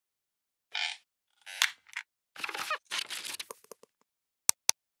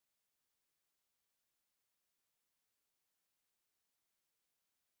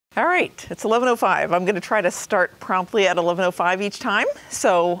All right, it's 11:05. I'm going to try to start promptly at 11:05 each time.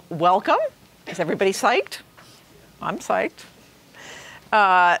 So welcome. Is everybody psyched? I'm psyched.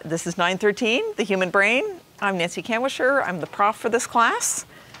 This is 913, The Human Brain. I'm Nancy Kanwisher. I'm the prof for this class.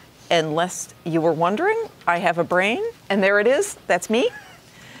 Unless you were wondering, I have a brain, and there it is. That's me,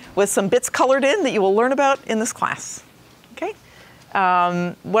 with some bits colored in that you will learn about in this class. Okay.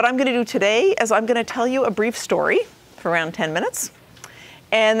 What I'm going to do today is I'm going to tell you a brief story for around 10 minutes.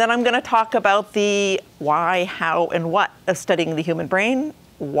 And then I'm going to talk about the why, how, and what of studying the human brain,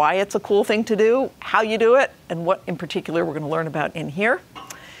 why it's a cool thing to do, how you do it, and what in particular we're going to learn about in here.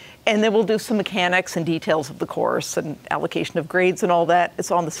 And then we'll do some mechanics and details of the course and allocation of grades and all that.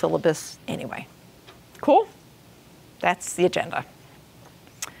 It's on the syllabus anyway. Cool? That's the agenda.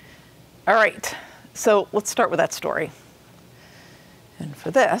 All right, so let's start with that story. And for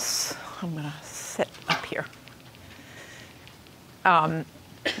this, I'm going to sit up here.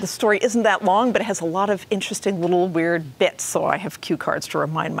 The story isn't that long, but it has a lot of interesting little weird bits, so I have cue cards to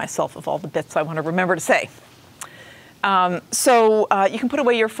remind myself of all the bits I want to remember to say. You can put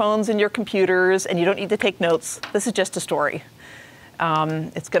away your phones and your computers, and you don't need to take notes. This is just a story.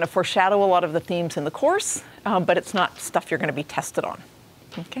 It's going to foreshadow a lot of the themes in the course, but it's not stuff you're going to be tested on.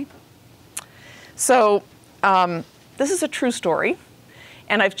 Okay? So this is a true story,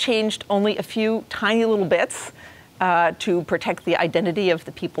 and I've changed only a few tiny little bits to protect the identity of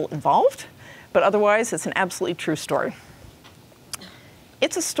the people involved, but otherwise it's an absolutely true story.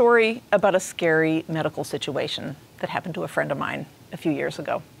 It's a story about a scary medical situation that happened to a friend of mine a few years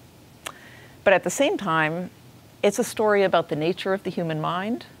ago. But at the same time, it's a story about the nature of the human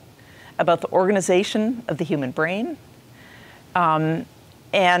mind, about the organization of the human brain, and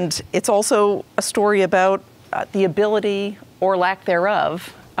it's also a story about the ability or lack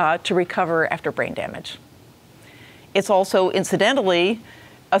thereof to recover after brain damage. It's also, incidentally,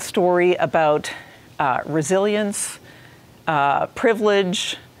 a story about resilience,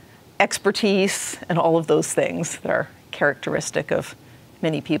 privilege, expertise, and all of those things that are characteristic of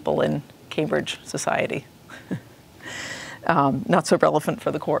many people in Cambridge society. Not so relevant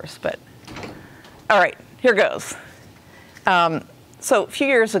for the course, but all right, here goes. So a few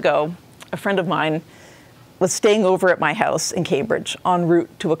years ago, a friend of mine was staying over at my house in Cambridge en route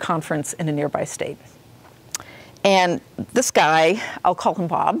to a conference in a nearby state. And this guy, I'll call him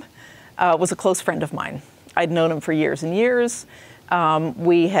Bob, was a close friend of mine. I'd known him for years and years.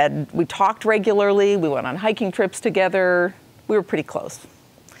 We talked regularly. We went on hiking trips together. We were pretty close.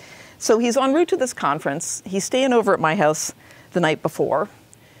 So he's en route to this conference. He's staying over at my house the night before.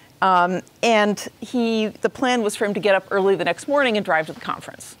 And the plan was for him to get up early the next morning and drive to the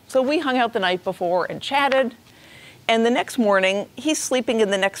conference. So we hung out the night before and chatted. And the next morning, he's sleeping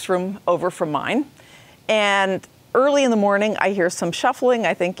in the next room over from mine. And early in the morning, I hear some shuffling.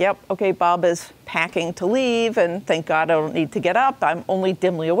 I think, yep, okay, Bob is packing to leave, and thank God I don't need to get up. I'm only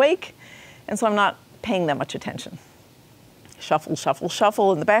dimly awake, and so I'm not paying that much attention. Shuffle, shuffle,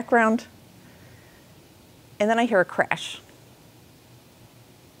 shuffle in the background. And then I hear a crash.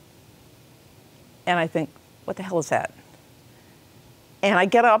 And I think, what the hell is that? And I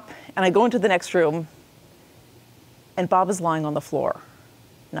get up, and I go into the next room, and Bob is lying on the floor,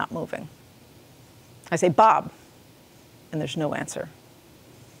 not moving. I say, Bob, and there's no answer.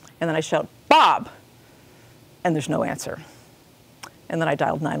 And then I shout, Bob, and there's no answer. And then I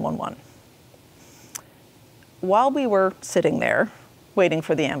dialed 911. While we were sitting there, waiting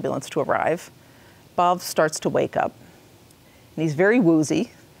for the ambulance to arrive, Bob starts to wake up. And he's very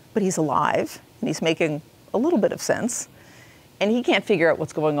woozy, but he's alive, and he's making a little bit of sense. And he can't figure out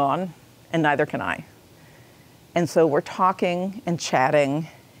what's going on, and neither can I. And so we're talking and chatting,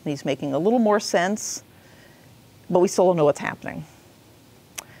 and he's making a little more sense, but we still don't know what's happening.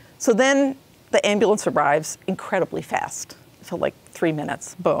 So then the ambulance arrives incredibly fast. It felt like 3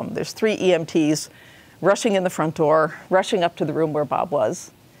 minutes. Boom. There's 3 EMTs rushing in the front door, rushing up to the room where Bob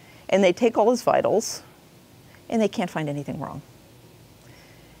was, and they take all his vitals, and they can't find anything wrong.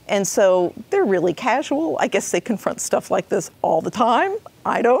 And so they're really casual. I guess they confront stuff like this all the time.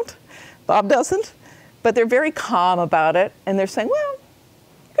 I don't. Bob doesn't. But they're very calm about it, and they're saying, well,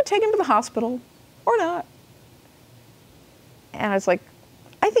 you could take him to the hospital or not. And I was like,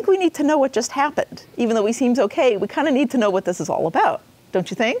 I think we need to know what just happened. Even though he seems okay, we kind of need to know what this is all about, don't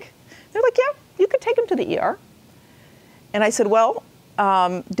you think? They're like, yeah, you could take him to the ER. And I said, well,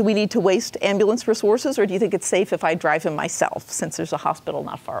 do we need to waste ambulance resources, or do you think it's safe if I drive him myself, since there's a hospital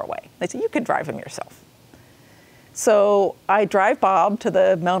not far away? They said, you could drive him yourself. So I drive Bob to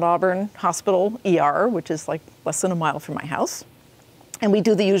the Mount Auburn Hospital ER, which is like less than a mile from my house. And we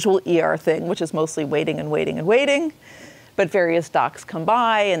do the usual ER thing, which is mostly waiting and waiting and waiting. But various docs come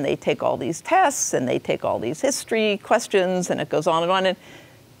by and they take all these tests and they take all these history questions and it goes on. And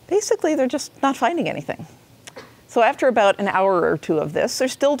basically they're just not finding anything. So after about an hour or two of this, they're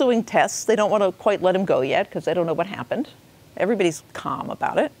still doing tests. They don't want to quite let him go yet because they don't know what happened. Everybody's calm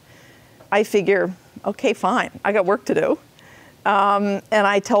about it. I figure, okay, fine, I got work to do. And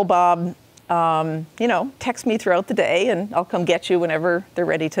I tell Bob, you know, text me throughout the day and I'll come get you whenever they're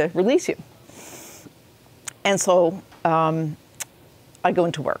ready to release you. And so I go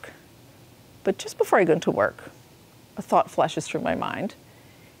into work. But just before I go into work, a thought flashes through my mind.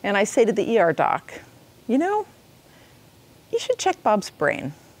 And I say to the ER doc, you know, you should check Bob's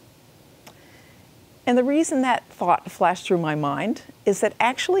brain. And the reason that thought flashed through my mind is that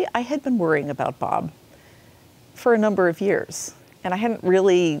actually I had been worrying about Bob for a number of years. And I hadn't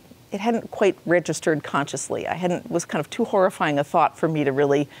really, it hadn't quite registered consciously. Was kind of too horrifying a thought for me to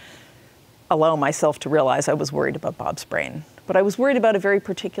really allow myself to realize I was worried about Bob's brain. But I was worried about a very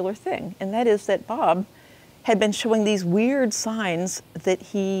particular thing, and that is that Bob had been showing these weird signs that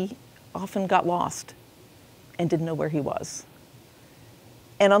he often got lost and didn't know where he was.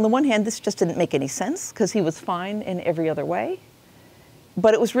 And on the one hand, this just didn't make any sense because he was fine in every other way,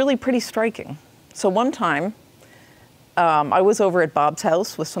 but it was really pretty striking. So one time, I was over at Bob's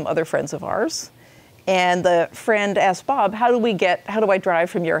house with some other friends of ours, and the friend asked Bob, how do I drive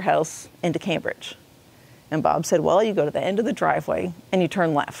from your house into Cambridge? And Bob said, well, you go to the end of the driveway and you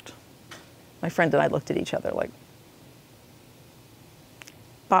turn left. My friend and I looked at each other like,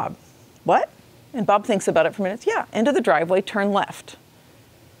 Bob, what? And Bob thinks about it for a minute. Yeah, end of the driveway, turn left.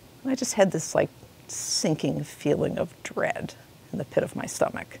 And I just had this like sinking feeling of dread in the pit of my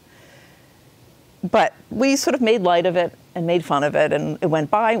stomach. But we sort of made light of it and made fun of it, and it went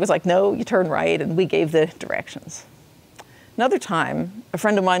by and was like, no, you turn right, and we gave the directions. Another time, a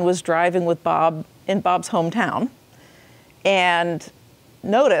friend of mine was driving with Bob in Bob's hometown and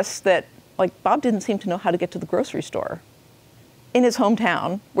noticed that like Bob didn't seem to know how to get to the grocery store in his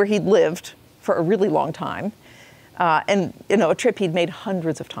hometown where he'd lived for a really long time, and you know, a trip he'd made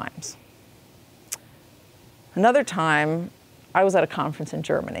hundreds of times. Another time, I was at a conference in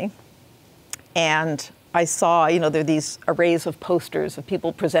Germany, and I saw, you know, there are these arrays of posters of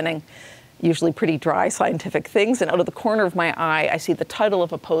people presenting usually pretty dry scientific things, and out of the corner of my eye, I see the title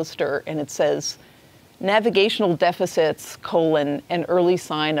of a poster, and it says, Navigational Deficits, an early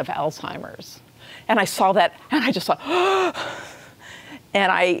sign of Alzheimer's. And I saw that, and I just thought, and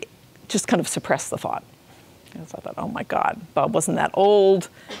I just kind of suppressed the thought. And so I thought, oh my God, Bob wasn't that old.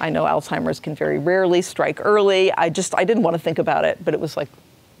 I know Alzheimer's can very rarely strike early. I didn't want to think about it, but it was like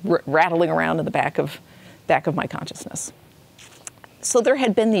rattling around in the back of my consciousness. So there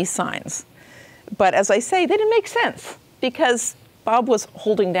had been these signs. But as I say, they didn't make sense because Bob was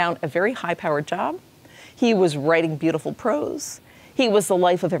holding down a very high-powered job. He was writing beautiful prose. He was the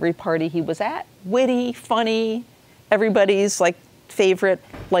life of every party he was at. Witty, funny, everybody's like favorite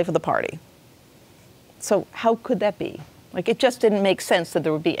life of the party. So how could that be? Like, it just didn't make sense that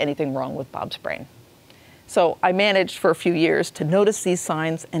there would be anything wrong with Bob's brain. So I managed for a few years to notice these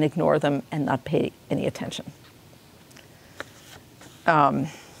signs and ignore them and not pay any attention.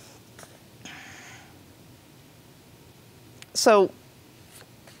 So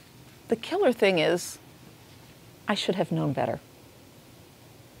the killer thing is, I should have known better.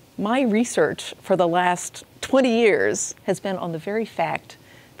 My research for the last 20 years has been on the very fact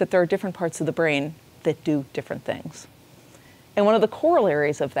that there are different parts of the brain that do different things. And one of the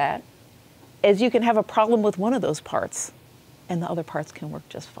corollaries of that is you can have a problem with one of those parts and the other parts can work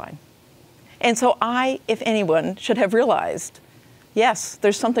just fine. And so I, if anyone, should have realized, yes,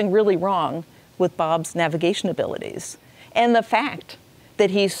 there's something really wrong with Bob's navigation abilities. And the fact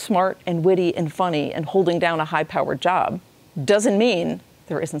that he's smart and witty and funny and holding down a high-powered job doesn't mean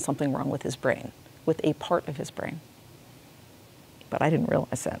there isn't something wrong with his brain, with a part of his brain. But I didn't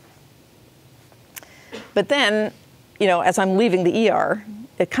realize that. But then, you know, as I'm leaving the ER,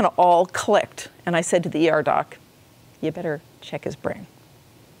 it kind of all clicked. And I said to the ER doc, you better check his brain.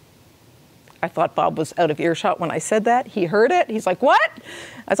 I thought Bob was out of earshot when I said that. He heard it. He's like, what?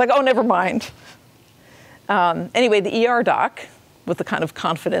 I was like, oh, never mind. Anyway, the ER doc, with the kind of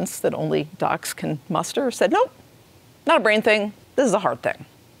confidence that only docs can muster, said, nope, not a brain thing. This is a heart thing,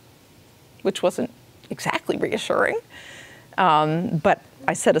 which wasn't exactly reassuring. But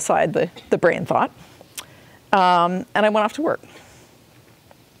I set aside the brain thought, and I went off to work.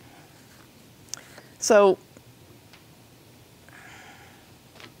 So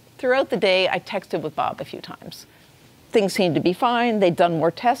throughout the day, I texted with Bob a few times. Things seemed to be fine. They'd done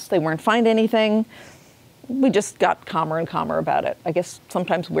more tests. They weren't finding anything. We just got calmer and calmer about it. I guess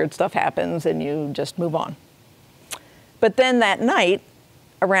sometimes weird stuff happens and you just move on. But then that night,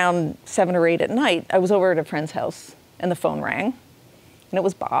 around 7 or 8 at night, I was over at a friend's house, and the phone rang, and it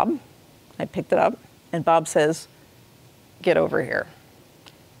was Bob. I picked it up, and Bob says, "Get over here.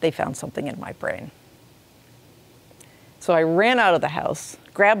 They found something in my brain." So I ran out of the house,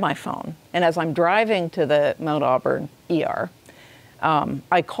 grabbed my phone, and as I'm driving to the Mount Auburn ER,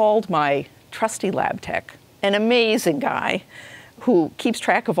 I called my trusty lab tech, an amazing guy who keeps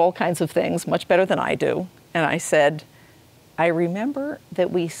track of all kinds of things much better than I do. And I said, "I remember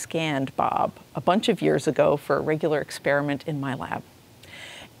that we scanned Bob a bunch of years ago for a regular experiment in my lab.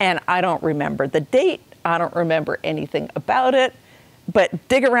 And I don't remember the date, I don't remember anything about it, but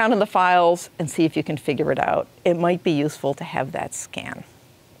dig around in the files and see if you can figure it out. It might be useful to have that scan."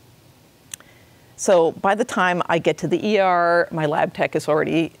 So by the time I get to the ER, my lab tech has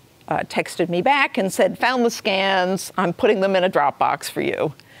already texted me back and said, "Found the scans, I'm putting them in a Dropbox for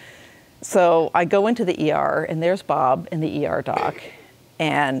you." So I go into the ER, and there's Bob in the ER doc,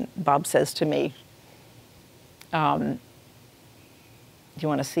 and Bob says to me, "Do you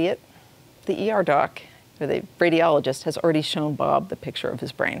want to see it?" The ER doc, or the radiologist, has already shown Bob the picture of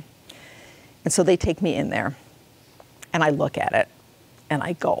his brain. And so they take me in there, and I look at it, and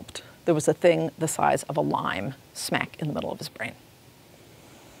I gulped. There was a thing the size of a lime smack in the middle of his brain.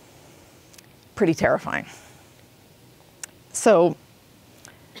 Pretty terrifying. So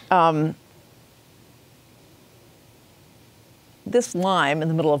this lime in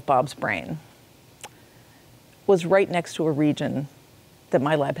the middle of Bob's brain was right next to a region that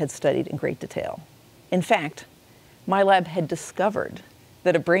my lab had studied in great detail. In fact, my lab had discovered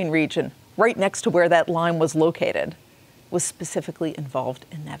that a brain region right next to where that lime was located was specifically involved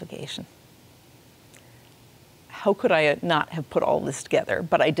in navigation. How could I not have put all this together?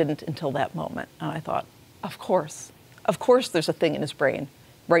 But I didn't until that moment. And I thought, of course there's a thing in his brain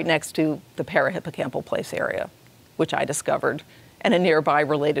right next to the parahippocampal place area, which I discovered, and a nearby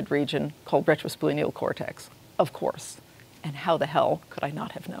related region called retrosplenial cortex. Of course. And how the hell could I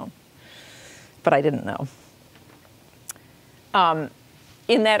not have known? But I didn't know.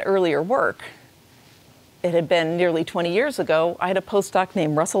 In that earlier work, it had been nearly 20 years ago, I had a postdoc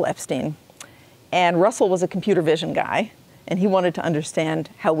named Russell Epstein. And Russell was a computer vision guy, and he wanted to understand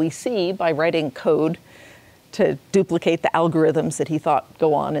how we see by writing code to duplicate the algorithms that he thought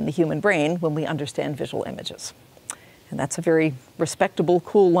go on in the human brain when we understand visual images. And that's a very respectable,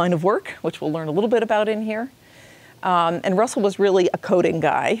 cool line of work, which we'll learn a little bit about in here. And Russell was really a coding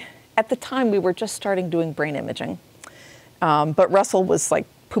guy. At the time, we were just starting doing brain imaging. But Russell was like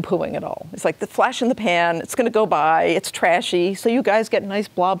poo-pooing it all. It's like the flash in the pan, it's going to go by, it's trashy, so you guys get nice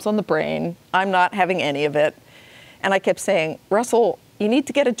blobs on the brain. I'm not having any of it. And I kept saying, "Russell, you need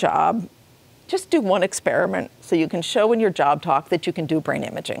to get a job. Just do one experiment so you can show in your job talk that you can do brain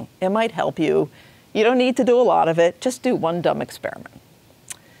imaging. It might help you. You don't need to do a lot of it. Just do one dumb experiment."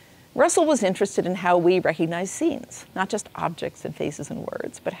 Russell was interested in how we recognize scenes, not just objects and faces and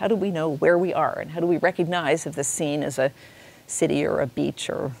words, but how do we know where we are and how do we recognize if the scene is a city or a beach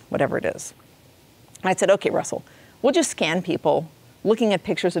or whatever it is. And I said, "Okay, Russell, we'll just scan people looking at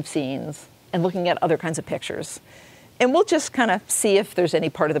pictures of scenes and looking at other kinds of pictures. And we'll just kind of see if there's any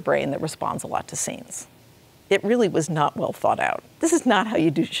part of the brain that responds a lot to scenes." It really was not well thought out. This is not how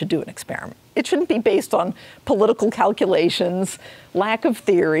you should do an experiment. It shouldn't be based on political calculations, lack of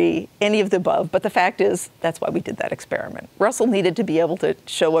theory, any of the above. But the fact is, that's why we did that experiment. Russell needed to be able to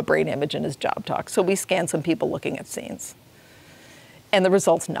show a brain image in his job talk. So we scanned some people looking at scenes. And the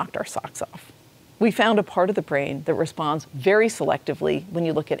results knocked our socks off. We found a part of the brain that responds very selectively when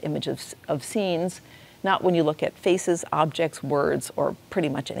you look at images of scenes, not when you look at faces, objects, words, or pretty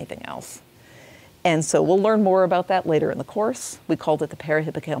much anything else. And so we'll learn more about that later in the course. We called it the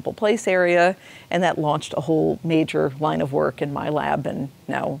parahippocampal place area, and that launched a whole major line of work in my lab and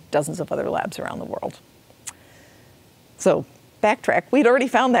now dozens of other labs around the world. So backtrack, we'd already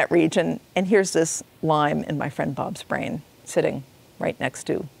found that region, and here's this lime in my friend Bob's brain sitting right next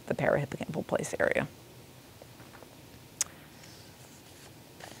to the parahippocampal place area.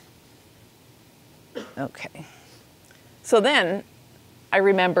 Okay. So then I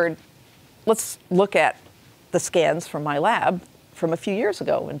remembered, let's look at the scans from my lab from a few years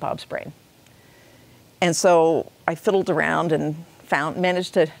ago in Bob's brain. And so I fiddled around and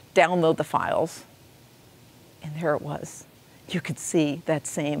managed to download the files. And there it was. You could see that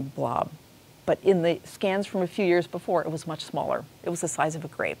same blob. But in the scans from a few years before, it was much smaller. It was the size of a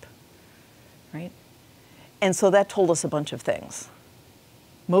grape, right? And so that told us a bunch of things.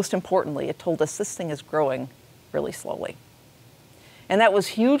 Most importantly, it told us this thing is growing really slowly. And that was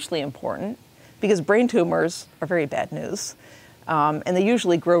hugely important because brain tumors are very bad news, and they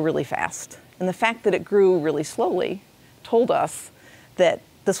usually grow really fast. And the fact that it grew really slowly told us that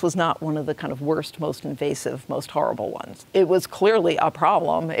this was not one of the kind of worst, most invasive, most horrible ones. It was clearly a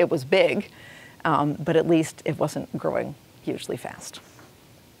problem. It was big, but at least it wasn't growing hugely fast.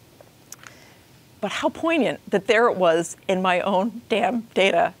 But how poignant that there it was in my own damn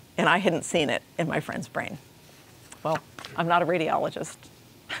data, and I hadn't seen it in my friend's brain. Well, I'm not a radiologist.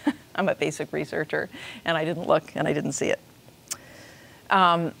 I'm a basic researcher, and I didn't look, and I didn't see it.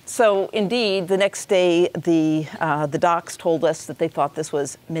 So indeed, the next day, the docs told us that they thought this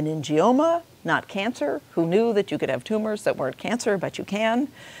was meningioma, not cancer. Who knew that you could have tumors that weren't cancer, but you can.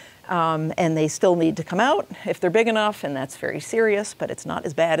 And they still need to come out if they're big enough, and that's very serious, but it's not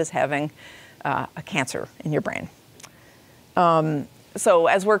as bad as having a cancer in your brain. So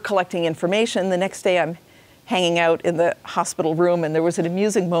as we're collecting information, the next day I'm hanging out in the hospital room, and there was an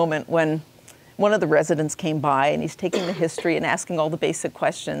amusing moment when one of the residents came by, and he's taking the history and asking all the basic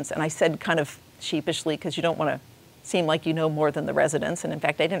questions. And I said kind of sheepishly, because you don't want to seem like you know more than the residents, and in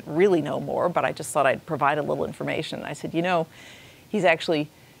fact, I didn't really know more, but I just thought I'd provide a little information. I said, you know, he's actually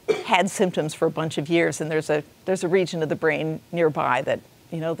had symptoms for a bunch of years, and there's a region of the brain nearby that,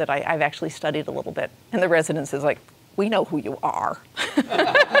 you know, that I've actually studied a little bit. And the resident is like, we know who you are.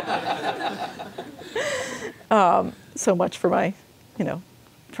 So much for my, you know,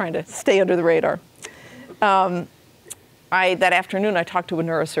 trying to stay under the radar. That afternoon, I talked to a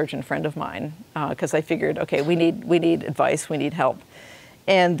neurosurgeon friend of mine because I figured, okay, we need advice, we need help.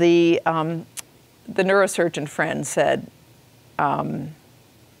 And the neurosurgeon friend said,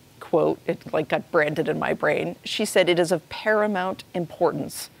 quote, it like got branded in my brain. She said, it is of paramount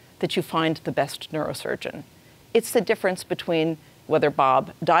importance that you find the best neurosurgeon. It's the difference between whether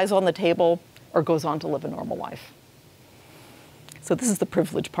Bob dies on the table or goes on to live a normal life. So this is the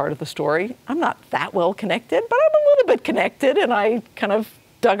privileged part of the story. I'm not that well connected, but I'm a little bit connected, and I kind of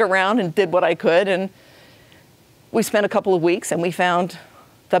dug around and did what I could, and we spent a couple of weeks, and we found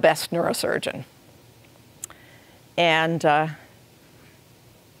the best neurosurgeon. And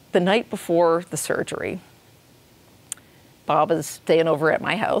the night before the surgery, Bob is staying over at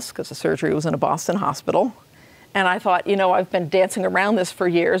my house because the surgery was in a Boston hospital. And I thought, you know, I've been dancing around this for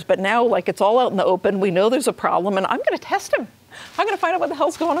years, but now, like, it's all out in the open. We know there's a problem, and I'm going to test him. I'm going to find out what the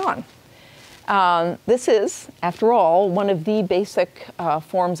hell's going on. This is, after all, one of the basic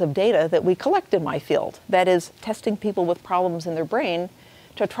forms of data that we collect in my field. That is, testing people with problems in their brain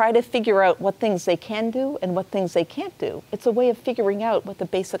to try to figure out what things they can do and what things they can't do. It's a way of figuring out what the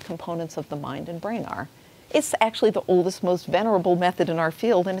basic components of the mind and brain are. It's actually the oldest, most venerable method in our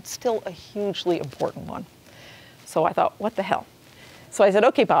field, and it's still a hugely important one. So I thought, what the hell? So I said,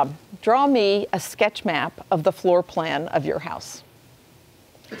 okay, Bob, draw me a sketch map of the floor plan of your house.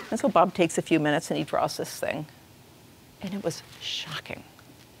 And so Bob takes a few minutes and he draws this thing. And it was shocking.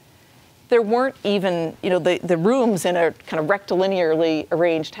 There weren't even, you know, the rooms in a kind of rectilinearly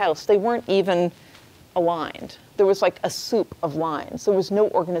arranged house, they weren't even aligned. There was like a soup of lines. There was no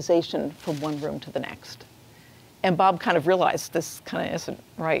organization from one room to the next. And Bob kind of realized this kind of isn't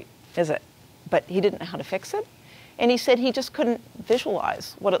right, is it? But he didn't know how to fix it. And he said he just couldn't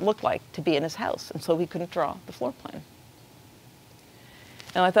visualize what it looked like to be in his house, and so he couldn't draw the floor plan.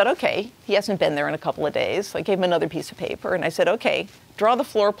 And I thought, okay, he hasn't been there in a couple of days. I gave him another piece of paper, and I said, okay, draw the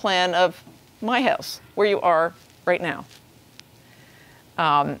floor plan of my house, where you are right now.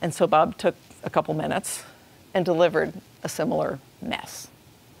 And so Bob took a couple minutes and delivered a similar mess.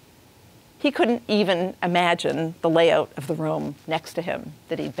 He couldn't even imagine the layout of the room next to him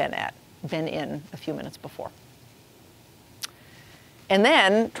that he'd been in a few minutes before. And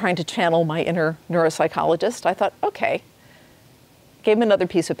then, trying to channel my inner neuropsychologist, I thought, okay. Gave him another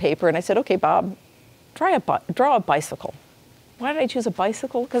piece of paper, and I said, okay, Bob, draw a bicycle. Why did I choose a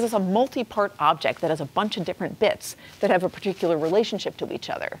bicycle? Because it's a multi-part object that has a bunch of different bits that have a particular relationship to each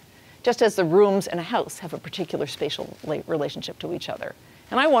other, just as the rooms in a house have a particular spatial relationship to each other.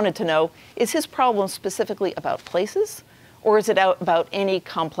 And I wanted to know, is his problem specifically about places, or is it about any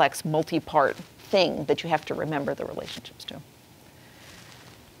complex multi-part thing that you have to remember the relationships to?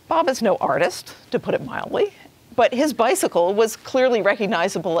 Bob is no artist, to put it mildly, but his bicycle was clearly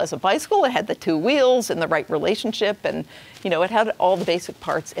recognizable as a bicycle. It had the two wheels in the right relationship, and it had all the basic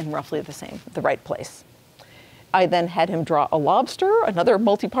parts in roughly the right place. I then had him draw a lobster, another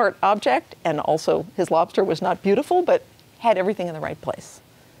multi-part object, and also his lobster was not beautiful, but had everything in the right place.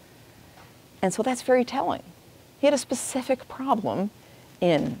 And so that's very telling. He had a specific problem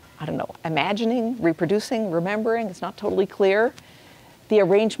in, imagining, reproducing, remembering. It's not totally clear. The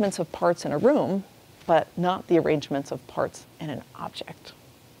arrangements of parts in a room, but not the arrangements of parts in an object.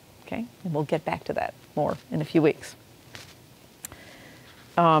 Okay? And we'll get back to that more in a few weeks.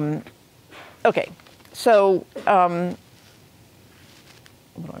 Okay, so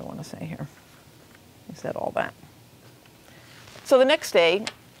what do I want to say here? I said all that. So the next day,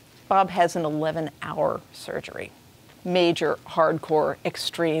 Bob has an 11-hour surgery. Major, hardcore,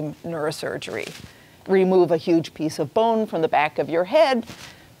 extreme neurosurgery. Remove a huge piece of bone from the back of your head,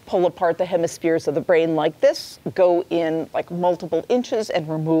 pull apart the hemispheres of the brain like this, go in like multiple inches and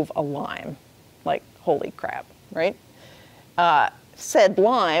remove a lime. Like, holy crap, right? Said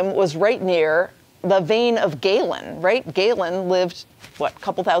lime was right near the vein of Galen, right? Galen lived, what, a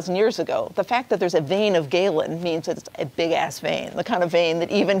couple thousand years ago. The fact that there's a vein of Galen means that it's a big-ass vein, the kind of vein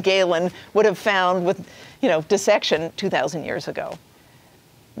that even Galen would have found with, dissection 2,000 years ago.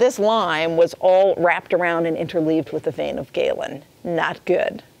 This lime was all wrapped around and interleaved with the vein of Galen. Not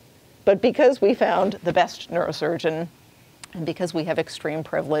good. But because we found the best neurosurgeon, and because we have extreme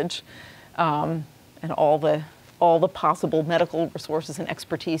privilege, and all the possible medical resources and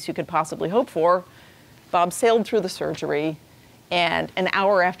expertise you could possibly hope for, Bob sailed through the surgery, and an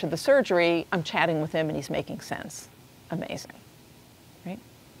hour after the surgery, I'm chatting with him and he's making sense. Amazing, right?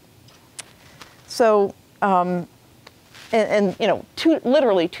 So,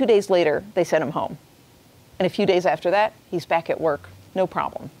 literally 2 days later, they sent him home. And a few days after that, he's back at work, no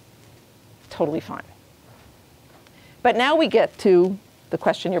problem. Totally fine. But now we get to the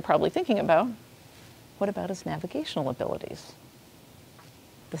question you're probably thinking about. What about his navigational abilities?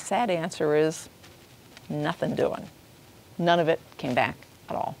 The sad answer is nothing doing. None of it came back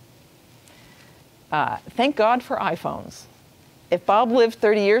at all. Thank God for iPhones. If Bob lived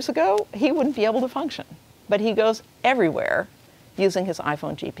 30 years ago, he wouldn't be able to function. But he goes everywhere using his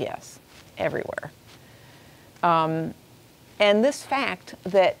iPhone GPS, everywhere. And this fact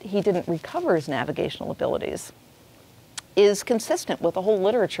that he didn't recover his navigational abilities is consistent with the whole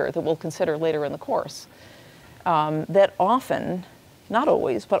literature that we'll consider later in the course. That often, not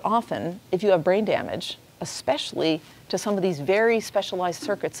always, but often, if you have brain damage, especially to some of these very specialized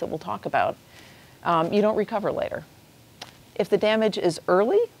circuits that we'll talk about, you don't recover later. If the damage is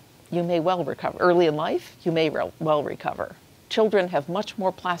early, you may well recover. Early in life, you may well recover. Children have much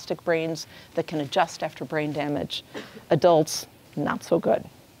more plastic brains that can adjust after brain damage. Adults, not so good.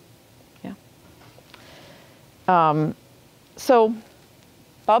 Yeah. So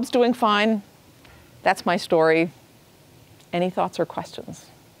Bob's doing fine. That's my story. Any thoughts or questions?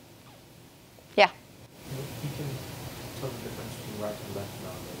 Yeah. You can tell the difference between right and left now,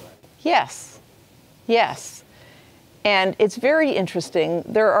 right? Yes. Yes. And it's very interesting.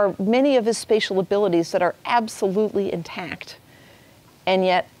 There are many of his spatial abilities that are absolutely intact, and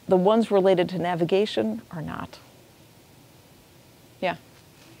yet the ones related to navigation are not. Yeah.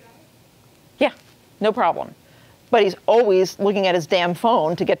 Yeah, no problem. But he's always looking at his damn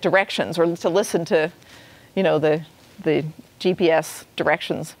phone to get directions or to listen to, the GPS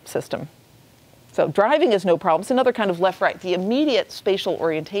directions system. So driving is no problem. It's another kind of left-right. The immediate spatial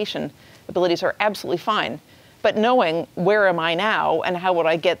orientation abilities are absolutely fine. But knowing where am I now and how would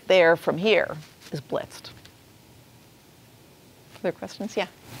I get there from here is blitzed. Other questions? Yeah.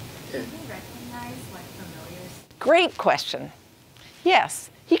 Can he recognize familiars? Great question. Yes,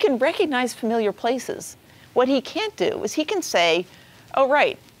 he can recognize familiar places. What he can't do is he can say, oh,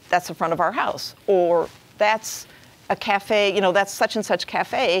 right, that's the front of our house, or that's a cafe, that's such and such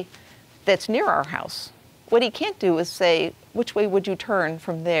cafe that's near our house. What he can't do is say, which way would you turn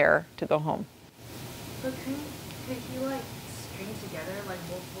from there to go home? But could he string together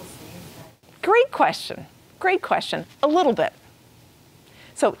multiple scenes? Great question. Great question. A little bit.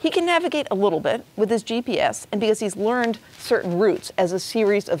 So he can navigate a little bit with his GPS, and because he's learned certain routes as a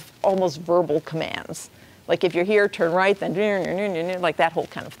series of almost verbal commands. Like if you're here, turn right, then like that whole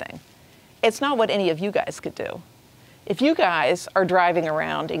kind of thing. It's not what any of you guys could do. If you guys are driving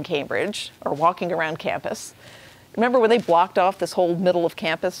around in Cambridge or walking around campus, remember when they blocked off this whole middle of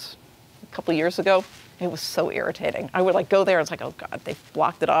campus a couple of years ago? It was so irritating. I would go there and it's like, oh God, they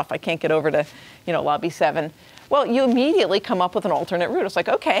blocked it off. I can't get over to, lobby 7. Well, you immediately come up with an alternate route. It's like,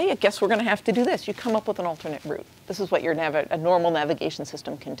 okay, I guess we're gonna have to do this. You come up with an alternate route. This is what a normal navigation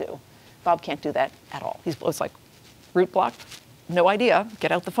system can do. Bob can't do that at all. It's like, route blocked, no idea,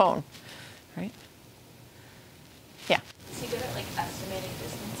 get out the phone, right? Yeah. Is he good at estimating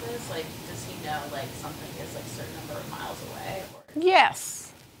distances? Does he know something is a certain number of miles away? Or?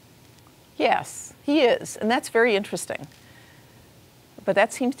 Yes. Yes, he is, and that's very interesting. But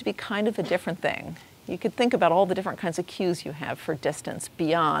that seems to be kind of a different thing. You could think about all the different kinds of cues you have for distance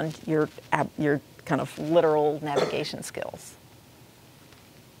beyond your kind of literal navigation skills.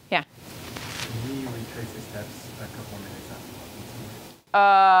 Yeah. Can he retrace his steps a couple of minutes after walking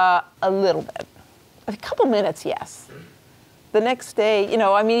somewhere? A little bit. A couple minutes, yes. The next day, you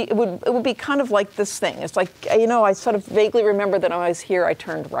know, I mean, it would be kind of like this thing. It's like, you know, I sort of vaguely remember that when I was here, I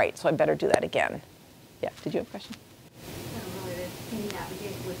turned right, so I better do that again. Yeah, did you have a question? Related. Can you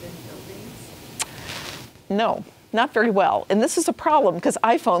navigate within buildings? No, not very well. And this is a problem because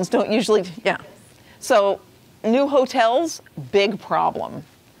iPhones don't usually, yeah. So new hotels, big problem.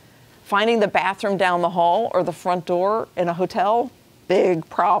 Finding the bathroom down the hall or the front door in a hotel, big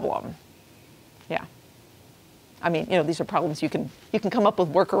problem. Yeah. I mean, you know, these are problems you can come up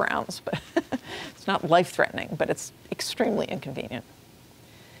with workarounds, but it's not life-threatening, but it's extremely inconvenient.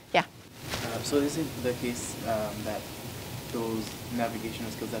 Yeah. So is it the case that those navigational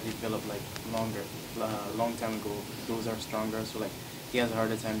skills that he developed like long time ago, those are stronger? So like he has a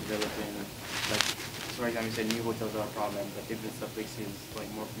harder time developing, like, for example, you said new hotels are a problem, but if it's a place he's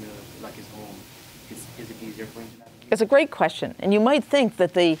like more familiar with, like his home, is it easier for him to navigate? It's a great question, and you might think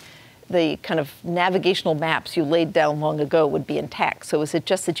that the kind of navigational maps you laid down long ago would be intact. So is it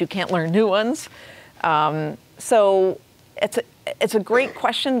just that you can't learn new ones? So it's a great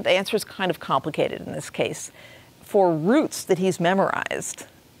question. The answer is kind of complicated in this case. For routes that he's memorized,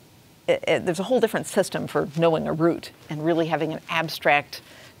 there's a whole different system for knowing a route and really having an abstract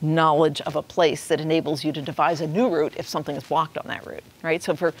knowledge of a place that enables you to devise a new route if something is blocked on that route, right?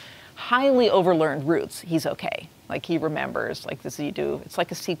 So for highly overlearned routes, he's okay. Like he remembers, like this you do, it's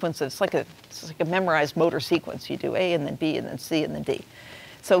like a sequence, it's like a memorized motor sequence. You do A and then B and then C and then D.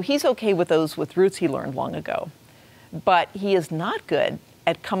 So he's okay with those with routes he learned long ago. But he is not good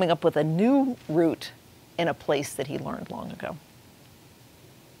at coming up with a new route in a place that he learned long ago.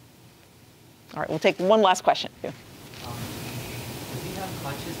 All right, we'll take one last question. Yeah. Does he have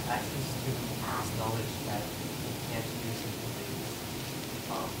conscious access to this knowledge that he can't use in things?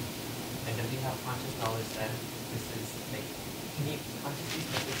 And does he have conscious knowledge that this is, like, can he consciously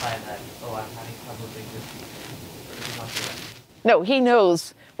specify that, oh, I'm having trouble doing this, or does he not do that? No, he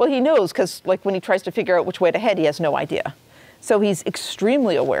knows. Well, he knows because, like, when he tries to figure out which way to head, he has no idea. So he's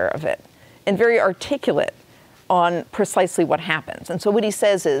extremely aware of it and very articulate on precisely what happens. And so what he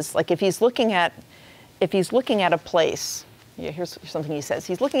says is, like, if he's looking at a place, yeah, here's something he says.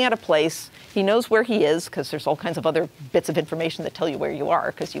 He's looking at a place, he knows where he is, because there's all kinds of other bits of information that tell you where you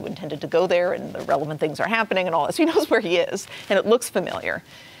are, because you intended to go there, and the relevant things are happening and all that. So he knows where he is, and it looks familiar.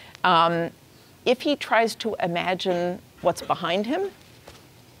 If he tries to imagine what's behind him,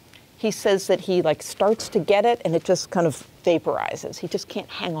 he says that he, like, starts to get it, and it just kind of vaporizes. He just can't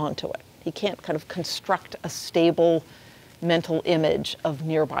hang on to it. He can't kind of construct a stable mental image of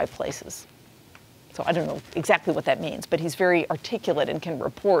nearby places. So I don't know exactly what that means, but he's very articulate and can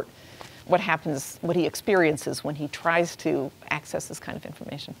report what happens, what he experiences when he tries to access this kind of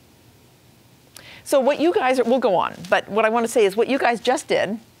information. So what you guys we'll go on, but what I want to say is what you guys just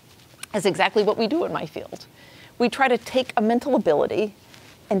did is exactly what we do in my field. We try to take a mental ability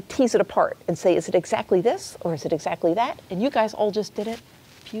and tease it apart and say, is it exactly this or is it exactly that? And you guys all just did it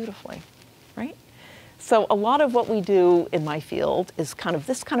beautifully, right? So a lot of what we do in my field is kind of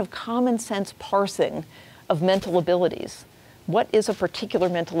this kind of common sense parsing of mental abilities. What is a particular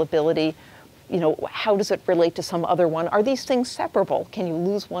mental ability? You know, how does it relate to some other one? Are these things separable? Can you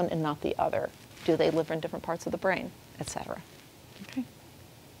lose one and not the other? Do they live in different parts of the brain, et cetera? Okay.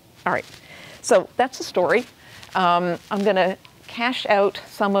 All right. So that's the story. I'm going to cash out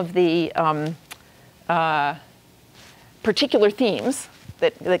some of the particular themes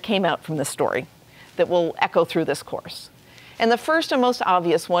that came out from this story that will echo through this course. And the first and most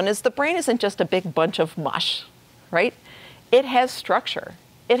obvious one is the brain isn't just a big bunch of mush, right? It has structure.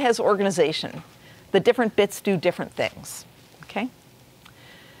 It has organization. The different bits do different things, okay?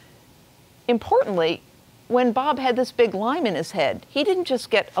 Importantly, when Bob had this big lime in his head, he didn't just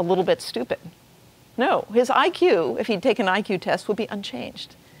get a little bit stupid. No, his IQ, if he'd taken an IQ test, would be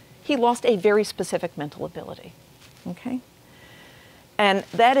unchanged. He lost a very specific mental ability, okay? And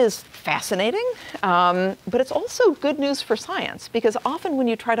that is fascinating, but it's also good news for science, because often when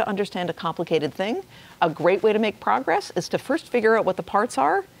you try to understand a complicated thing, a great way to make progress is to first figure out what the parts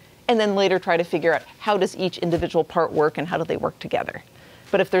are, and then later try to figure out how does each individual part work and how do they work together.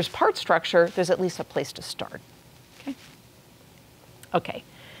 But if there's part structure, there's at least a place to start. Okay.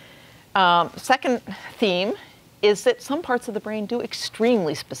 Second theme is that some parts of the brain do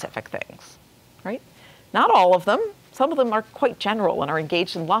extremely specific things, right? Not all of them. Some of them are quite general and are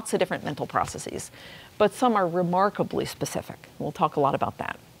engaged in lots of different mental processes, but some are remarkably specific. We'll talk a lot about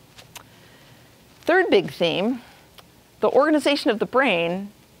that. Third big theme, the organization of the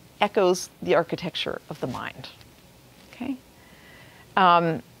brain echoes the architecture of the mind, okay?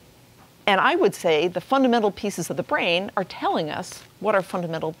 And I would say the fundamental pieces of the brain are telling us what are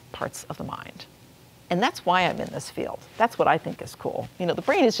fundamental parts of the mind, And that's why I'm in this field. That's what I think is cool. You know, the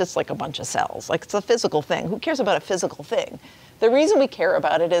brain is just like a bunch of cells. Like, it's a physical thing. Who cares about a physical thing? The reason we care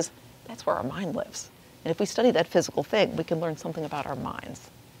about it is that's where our mind lives. And if we study that physical thing, we can learn something about our minds.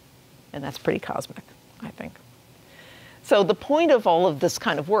 And that's pretty cosmic, I think. So the point of all of this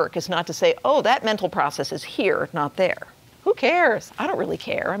kind of work is not to say, oh, that mental process is here, not there. Who cares? I don't really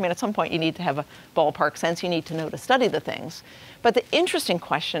care. I mean, at some point you need to have a ballpark sense. You need to know to study the things. But the interesting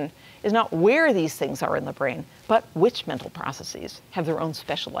question is not where these things are in the brain, but which mental processes have their own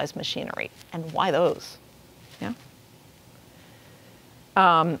specialized machinery, and why those? Yeah.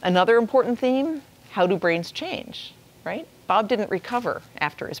 Another important theme, how do brains change, right? Bob didn't recover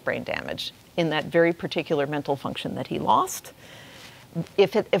after his brain damage in that very particular mental function that he lost.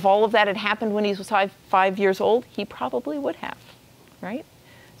 If all of that had happened when he was 5 years old, he probably would have, right?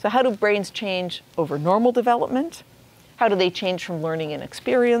 So how do brains change over normal development? How do they change from learning and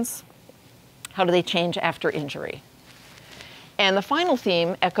experience? How do they change after injury? And the final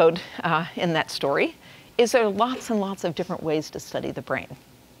theme echoed in that story is there are lots and lots of different ways to study the brain,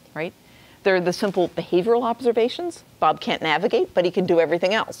 right? There are the simple behavioral observations. Bob can't navigate, but he can do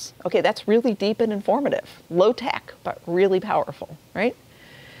everything else. Okay, that's really deep and informative. Low tech, but really powerful, right?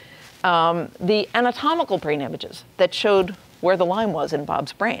 The anatomical brain images that showed where the line was in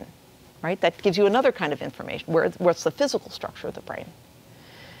Bob's brain, right? That gives you another kind of information, what's the physical structure of the brain.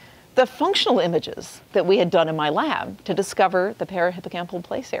 The functional images that we had done in my lab to discover the parahippocampal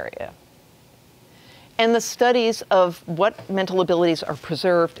place area. And the studies of what mental abilities are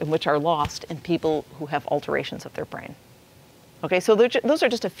preserved and which are lost in people who have alterations of their brain. Okay, so those are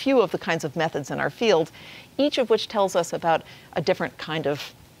just a few of the kinds of methods in our field, each of which tells us about a different kind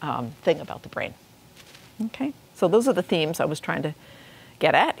of thing about the brain. Okay, so those are the themes I was trying to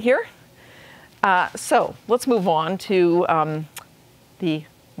get at here. So let's move on to the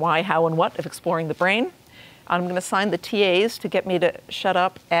why, how, and what of exploring the brain. I'm going to assign the TAs to get me to shut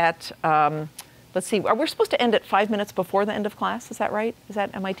up at let's see, we're supposed to end at 5 minutes before the end of class, is that right? Is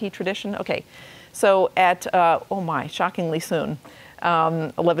that MIT tradition? Okay, so at, oh my, shockingly soon,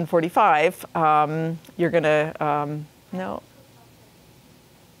 11:45, you're gonna, no.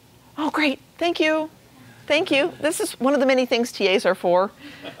 Oh great, thank you. Thank you. This is one of the many things TAs are for.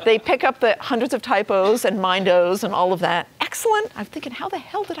 They pick up the hundreds of typos and mindos and all of that. Excellent. I'm thinking, how the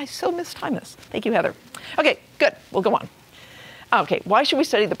hell did I so mistime this? Thank you, Heather. Okay, good, we'll go on. Okay, why should we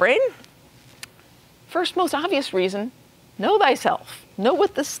study the brain? First, most obvious reason, know thyself. Know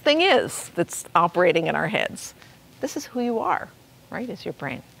what this thing is that's operating in our heads. This is who you are, right? Is your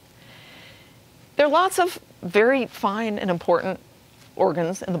brain. There are lots of very fine and important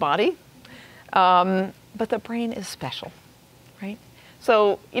organs in the body, but the brain is special, right?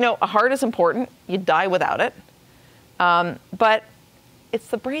 So, you know, a heart is important. You'd die without it. But it's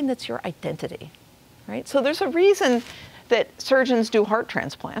the brain that's your identity, right? So there's a reason that surgeons do heart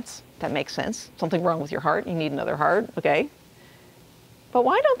transplants. That makes sense. Something wrong with your heart, you need another heart, okay? But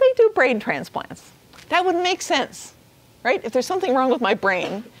why don't they do brain transplants? That wouldn't make sense, right? If there's something wrong with my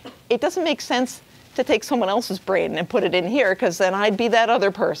brain, it doesn't make sense to take someone else's brain and put it in here, because then I'd be that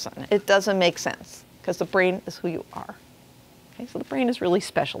other person. It doesn't make sense, because the brain is who you are. Okay, so the brain is really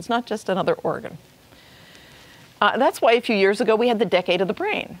special. It's not just another organ. That's why a few years ago we had the decade of the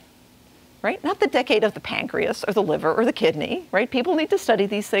brain. Right? Not the decade of the pancreas or the liver or the kidney, right? People need to study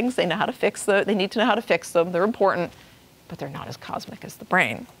these things. They know how to fix them. They need to know how to fix them. They're important, but they're not as cosmic as the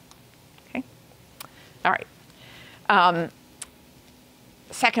brain. Okay? All right.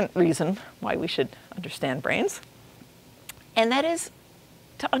 Second reason why we should understand brains, and that is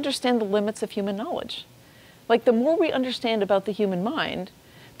to understand the limits of human knowledge. Like, the more we understand about the human mind,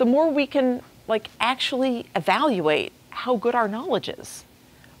 the more we can, like, actually evaluate how good our knowledge is.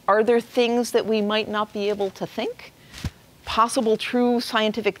 Are there things that we might not be able to think? Possible true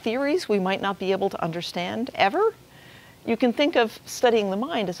scientific theories we might not be able to understand ever? You can think of studying the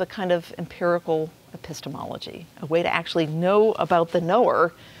mind as a kind of empirical epistemology, a way to actually know about the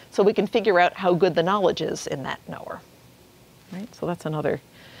knower so we can figure out how good the knowledge is in that knower. Right? So that's another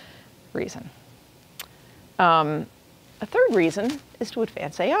reason. A third reason is to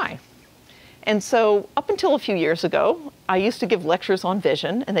advance AI. And so up until a few years ago, I used to give lectures on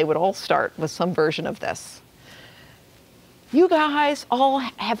vision, and they would all start with some version of this. You guys all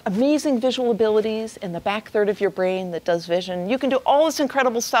have amazing visual abilities in the back third of your brain that does vision. You can do all this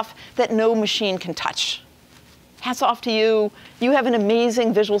incredible stuff that no machine can touch. Hats off to you. You have an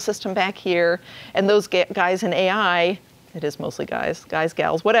amazing visual system back here. And those guys in AI, it is mostly guys,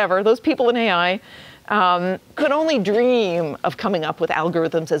 gals, whatever, those people in AI, could only dream of coming up with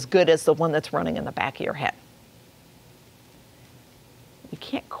algorithms as good as the one that's running in the back of your head. We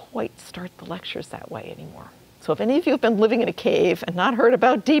can't quite start the lectures that way anymore. So if any of you have been living in a cave and not heard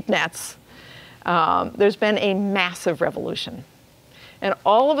about deep nets, there's been a massive revolution. And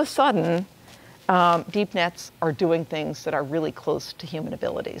all of a sudden, deep nets are doing things that are really close to human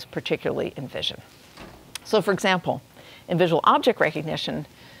abilities, particularly in vision. So for example, in visual object recognition,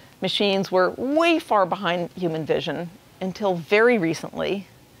 machines were way far behind human vision until very recently,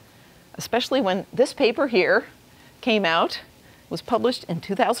 especially when this paper here came out, was published in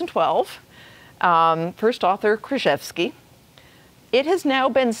 2012. First author, Krzyzewski. It has now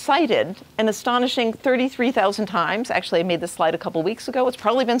been cited an astonishing 33,000 times. Actually, I made this slide a couple weeks ago. It's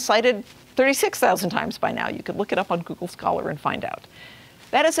probably been cited 36,000 times by now. You could look it up on Google Scholar and find out.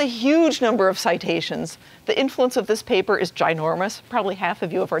 That is a huge number of citations. The influence of this paper is ginormous. Probably half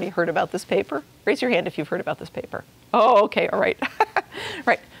of you have already heard about this paper. Raise your hand if you've heard about this paper. Oh, okay, all right.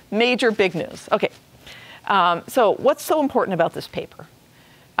 Right, major big news. Okay, so what's so important about this paper?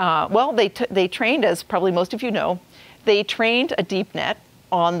 Well, they trained, as probably most of you know, they trained a deep net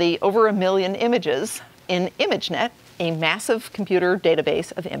on the over 1 million images in ImageNet, a massive computer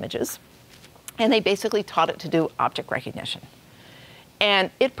database of images. And they basically taught it to do object recognition. And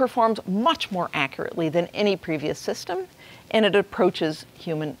it performs much more accurately than any previous system, and it approaches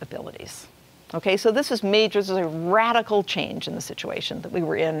human abilities. Okay, so this is major, this is a radical change in the situation that we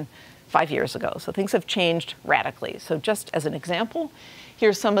were in 5 years ago. So things have changed radically. So just as an example,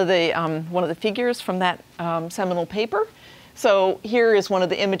 here's some of the, one of the figures from that seminal paper. So here is one of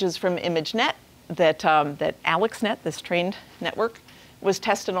the images from ImageNet that AlexNet, this trained network, was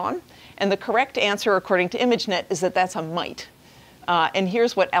tested on. And the correct answer, according to ImageNet, is that that's a mite. And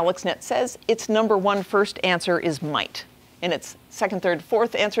here's what AlexNet says. Its number one first answer is mite. And its second, third,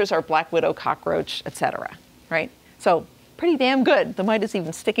 fourth answers are black widow, cockroach, et cetera, right? So pretty damn good. The mite is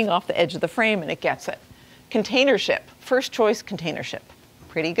even sticking off the edge of the frame, and it gets it. Container ship, first choice container ship,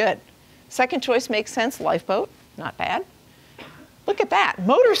 pretty good. Second choice makes sense, lifeboat, not bad. Look at that,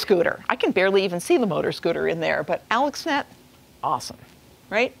 motor scooter. I can barely even see the motor scooter in there, but AlexNet, awesome,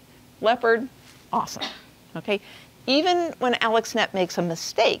 right? Leopard, awesome, okay? Even when AlexNet makes a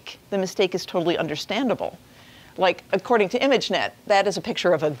mistake, the mistake is totally understandable. Like, according to ImageNet, that is a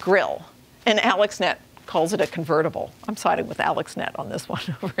picture of a grill, and AlexNet calls it a convertible. I'm siding with AlexNet on this one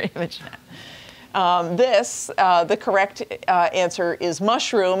over ImageNet. The correct answer is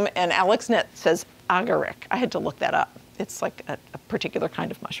mushroom, and AlexNet says agaric. I had to look that up. It's like a particular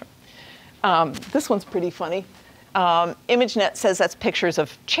kind of mushroom. This one's pretty funny. ImageNet says that's pictures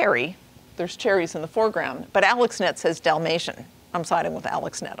of cherry. There's cherries in the foreground, but AlexNet says Dalmatian. I'm siding with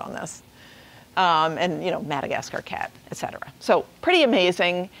AlexNet on this. And, you know, Madagascar cat, et cetera. So pretty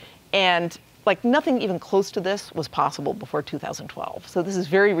amazing, and like nothing even close to this was possible before 2012. So this is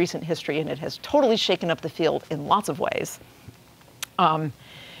very recent history, and it has totally shaken up the field in lots of ways.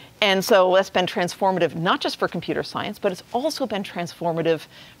 And so that's been transformative, not just for computer science, but it's also been transformative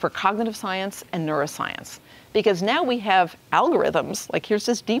for cognitive science and neuroscience. Because now we have algorithms, like here's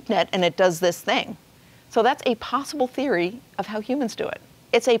this deep net, and it does this thing. So that's a possible theory of how humans do it.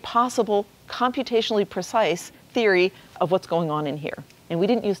 It's a possible, computationally precise theory of what's going on in here. And we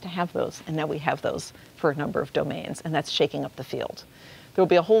didn't used to have those, and now we have those for a number of domains, and that's shaking up the field. There will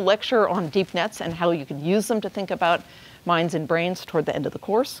be a whole lecture on deep nets and how you can use them to think about minds and brains toward the end of the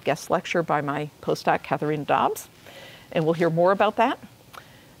course, guest lecture by my postdoc, Katharina Dobbs, and we'll hear more about that.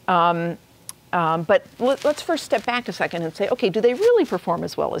 But let's first step back a second and say, okay, do they really perform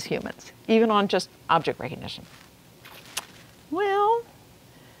as well as humans, even on just object recognition? Well,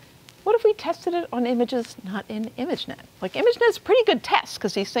 what if we tested it on images not in ImageNet? Like ImageNet is a pretty good test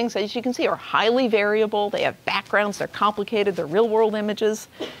because these things, as you can see, are highly variable. They have backgrounds, they're complicated, they're real world images.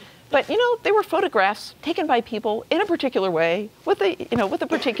 But you know, they were photographs taken by people in a particular way with a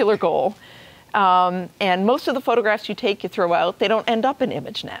particular goal. And most of the photographs you take, you throw out, they don't end up in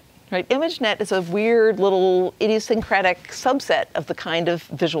ImageNet. Right? ImageNet is a weird little idiosyncratic subset of the kind of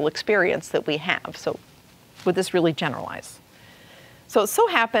visual experience that we have. So would this really generalize? So it so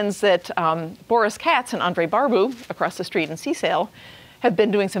happens that Boris Katz and Andrei Barbu across the street in CSAIL have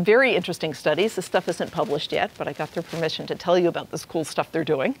been doing some very interesting studies. This stuff isn't published yet, but I got their permission to tell you about this cool stuff they're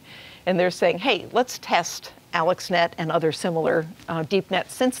doing. And they're saying, hey, let's test AlexNet and other similar deep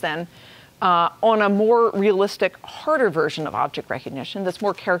nets since then on a more realistic, harder version of object recognition that's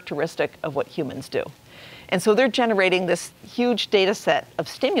more characteristic of what humans do. And so they're generating this huge data set of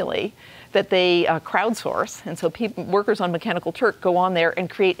stimuli that they crowdsource. And so workers on Mechanical Turk go on there and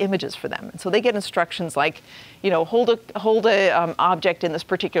create images for them. And so they get instructions like, you know, hold a object in this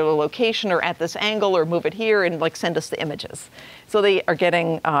particular location or at this angle or move it here and like send us the images. So they are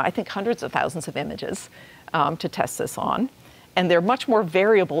getting, I think, hundreds of thousands of images to test this on. And they're much more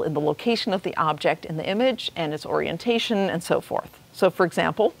variable in the location of the object in the image and its orientation and so forth. So for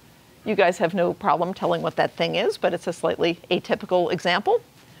example, you guys have no problem telling what that thing is, but it's a slightly atypical example.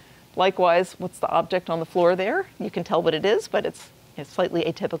 Likewise, what's the object on the floor there? You can tell what it is, but it's a slightly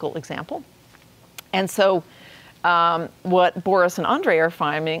atypical example. And so what Boris and Andre are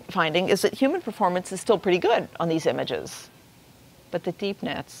finding is that human performance is still pretty good on these images, but the deep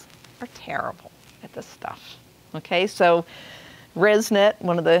nets are terrible at this stuff. Okay, so ResNet,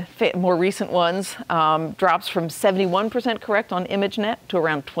 one of the more recent ones, drops from 71% correct on ImageNet to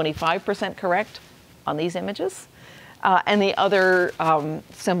around 25% correct on these images. And the other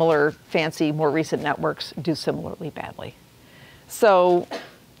similar fancy, more recent networks do similarly badly. So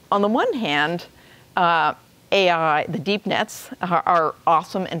on the one hand, AI, the deep nets, are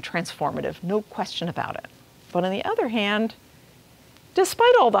awesome and transformative, no question about it. But on the other hand,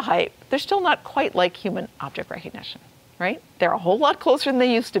 despite all the hype, they're still not quite like human object recognition, right? They're a whole lot closer than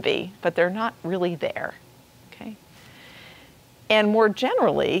they used to be, but they're not really there, okay? And more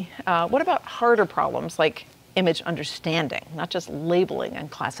generally, what about harder problems like image understanding, not just labeling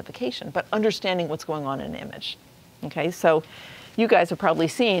and classification, but understanding what's going on in an image, okay? So you guys have probably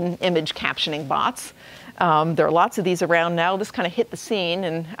seen image captioning bots. There are lots of these around now. This kind of hit the scene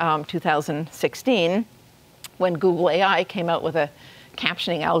in 2016 when Google AI came out with a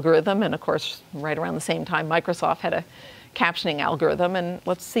captioning algorithm, and of course, right around the same time, Microsoft had a captioning algorithm, and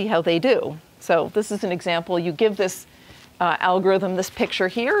let's see how they do. So this is an example. You give this algorithm this picture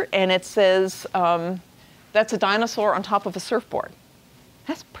here, and it says, that's a dinosaur on top of a surfboard.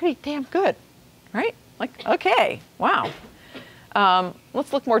 That's pretty damn good, right? Like, okay, wow.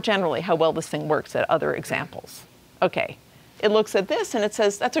 Let's look more generally how well this thing works at other examples. Okay, it looks at this, and it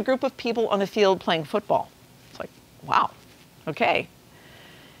says, that's a group of people on a field playing football. It's like, wow, okay.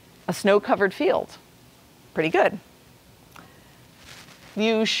 A snow-covered field, pretty good.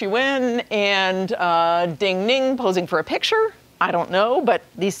 Liu Xuan and Ding Ning posing for a picture. I don't know, but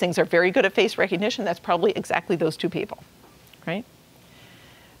these things are very good at face recognition. That's probably exactly those two people, right?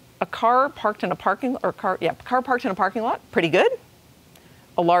 A car parked in a parking lot, pretty good.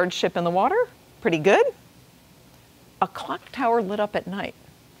 A large ship in the water, pretty good. A clock tower lit up at night,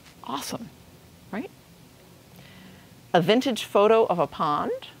 awesome, right? A vintage photo of a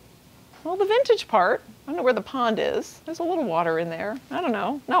pond. Well, the vintage part, I don't know where the pond is. There's a little water in there. I don't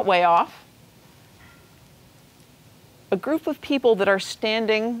know, not way off. A group of people that are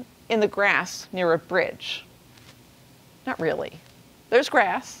standing in the grass near a bridge. Not really. There's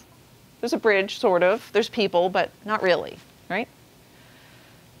grass. There's a bridge, sort of. There's people, but not really, right?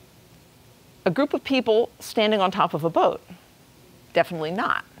 A group of people standing on top of a boat. Definitely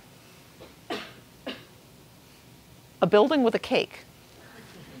not. A building with a cake.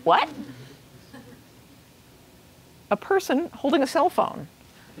 What? A person holding a cell phone.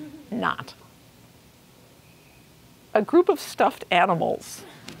 Not. A group of stuffed animals.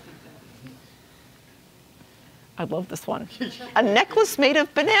 I love this one. A necklace made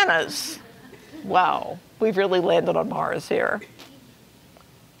of bananas. Wow, we've really landed on Mars here.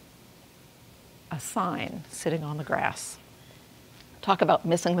 A sign sitting on the grass. Talk about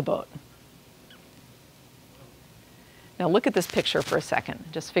missing the boat. Now look at this picture for a second.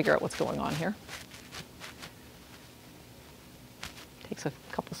 Just figure out what's going on here. Takes a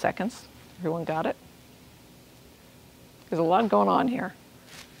couple seconds. Everyone got it? There's a lot going on here.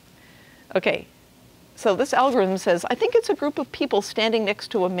 Okay, so this algorithm says, I think it's a group of people standing next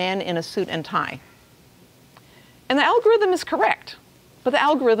to a man in a suit and tie. And the algorithm is correct, but the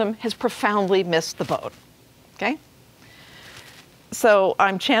algorithm has profoundly missed the boat, okay? So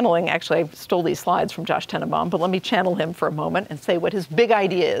I'm channeling, actually I stole these slides from Josh Tenenbaum, but let me channel him for a moment and say what his big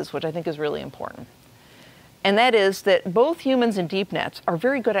idea is, which I think is really important. And that is that both humans and deep nets are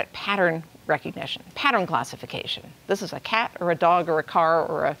very good at pattern recognition, pattern classification. This is a cat or a dog or a car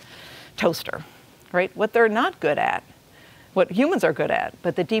or a toaster, right? What they're not good at, what humans are good at,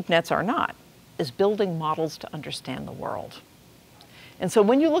 but the deep nets are not, is building models to understand the world. And so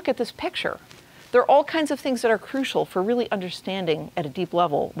when you look at this picture, there are all kinds of things that are crucial for really understanding at a deep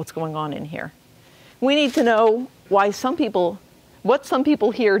level what's going on in here. We need to know why some people, what some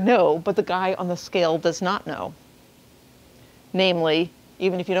people here know, but the guy on the scale does not know. Namely,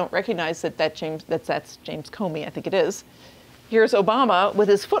 even if you don't recognize that that's James Comey, I think it is, here's Obama with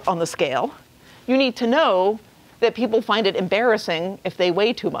his foot on the scale. You need to know that people find it embarrassing if they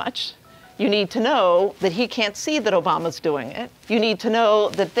weigh too much. You need to know that he can't see that Obama's doing it. You need to know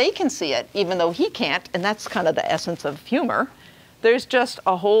that they can see it, even though he can't, and that's kind of the essence of humor. There's just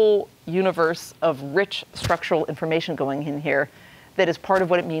a whole universe of rich structural information going in here that is part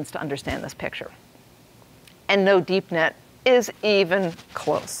of what it means to understand this picture. And no deep net is even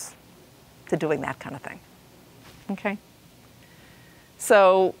close to doing that kind of thing. Okay?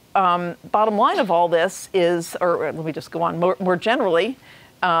 So bottom line of all this is, or let me just go on more generally,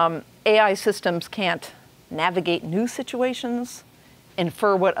 AI systems can't navigate new situations,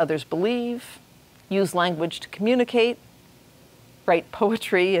 infer what others believe, use language to communicate, write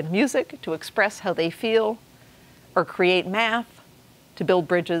poetry and music to express how they feel, or create math to build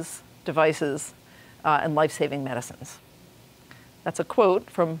bridges, devices, and life-saving medicines. That's a quote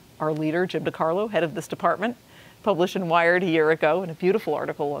from our leader, Jim DiCarlo, head of this department, published in Wired a year ago in a beautiful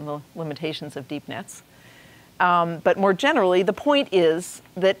article on the limitations of deep nets. But more generally, the point is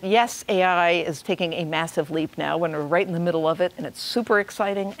that yes, AI is taking a massive leap now when we're right in the middle of it, and it's super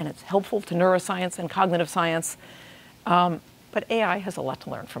exciting, and it's helpful to neuroscience and cognitive science. But AI has a lot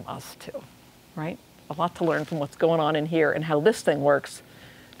to learn from us too, right? A lot to learn from what's going on in here and how this thing works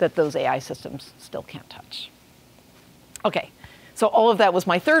that those AI systems still can't touch. Okay, so all of that was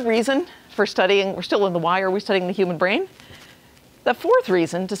my third reason for studying. We're still in the why are we studying the human brain? The fourth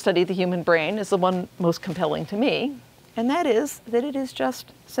reason to study the human brain is the one most compelling to me, and that is that it is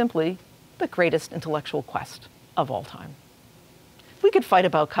just simply the greatest intellectual quest of all time. We could fight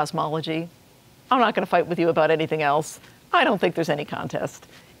about cosmology. I'm not going to fight with you about anything else. I don't think there's any contest.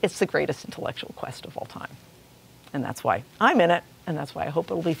 It's the greatest intellectual quest of all time. And that's why I'm in it, and that's why I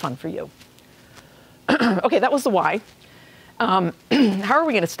hope it'll be fun for you. Okay, that was the why. How are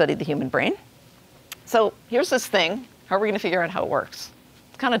we going to study the human brain? So here's this thing. How are we going to figure out how it works?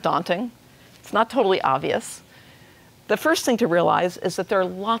 It's kind of daunting. It's not totally obvious. The first thing to realize is that there are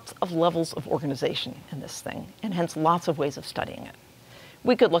lots of levels of organization in this thing, and hence lots of ways of studying it.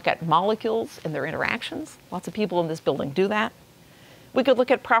 We could look at molecules and their interactions. Lots of people in this building do that. We could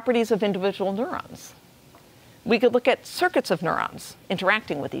look at properties of individual neurons. We could look at circuits of neurons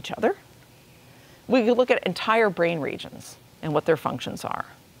interacting with each other. We could look at entire brain regions and what their functions are.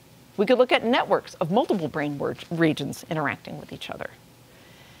 We could look at networks of multiple brain regions interacting with each other.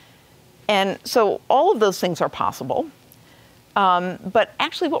 And so all of those things are possible. But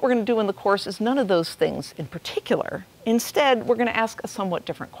actually what we're going to do in the course is none of those things in particular. Instead, we're going to ask a somewhat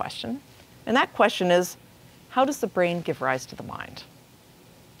different question. And that question is, how does the brain give rise to the mind?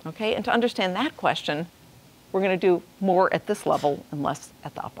 Okay, and to understand that question, we're going to do more at this level and less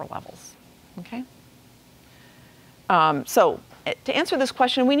at the upper levels. Okay? So to answer this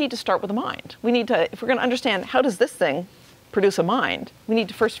question, we need to start with the mind. We need to, if we're going to understand how does this thing produce a mind, we need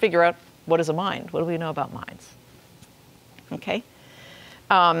to first figure out what is a mind. What do we know about minds? Okay?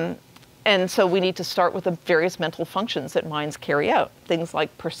 And so we need to start with the various mental functions that minds carry out. Things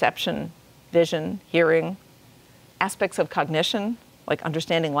like perception, vision, hearing, aspects of cognition, like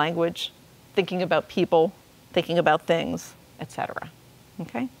understanding language, thinking about people, thinking about things, etc.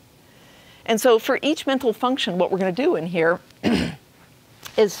 Okay? And so for each mental function, what we're going to do in here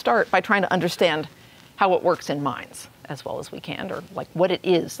is start by trying to understand how it works in minds as well as we can, or like what it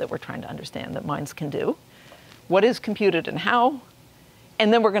is that we're trying to understand that minds can do, what is computed and how,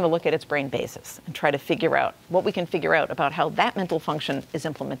 and then we're going to look at its brain basis and try to figure out what we can figure out about how that mental function is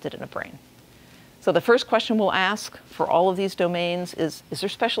implemented in a brain. So the first question we'll ask for all of these domains is there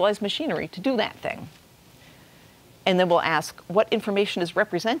specialized machinery to do that thing? And then we'll ask what information is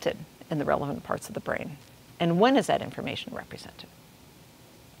represented in the relevant parts of the brain, and when is that information represented?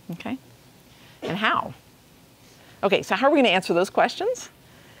 Okay? And how? Okay, so how are we going to answer those questions?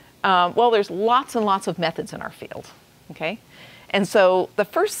 Well, there's lots and lots of methods in our field, okay? And so the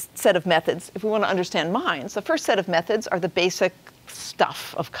first set of methods, if we want to understand minds, the first set of methods are the basic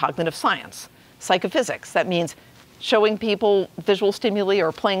stuff of cognitive science. Psychophysics, that means showing people visual stimuli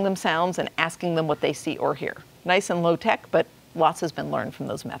or playing them sounds and asking them what they see or hear. Nice and low tech, but lots has been learned from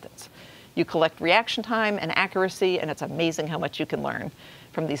those methods. You collect reaction time and accuracy, and it's amazing how much you can learn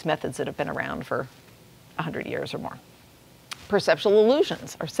from these methods that have been around for 100 years or more. Perceptual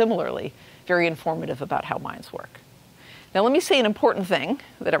illusions are similarly very informative about how minds work. Now let me say an important thing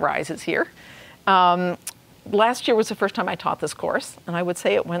that arises here. Last year was the first time I taught this course, and I would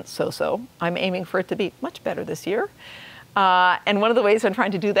say it went so-so. I'm aiming for it to be much better this year. And one of the ways I'm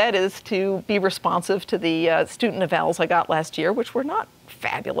trying to do that is to be responsive to the student evals I got last year, which were not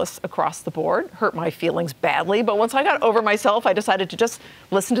fabulous across the board, hurt my feelings badly. But once I got over myself, I decided to just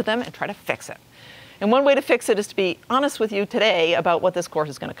listen to them and try to fix it. And one way to fix it is to be honest with you today about what this course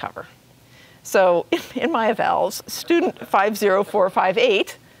is going to cover. So in my evals, student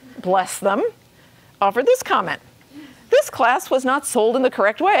 50458, bless them, offered this comment. This class was not sold in the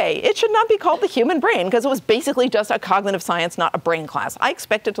correct way. It should not be called the human brain because it was basically just a cognitive science, not a brain class. I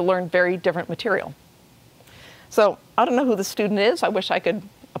expected to learn very different material. So I don't know who the student is. I wish I could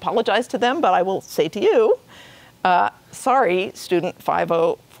apologize to them, but I will say to you, Sorry, student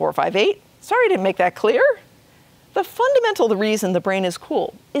 50458. Sorry I didn't make that clear. The fundamental reason the brain is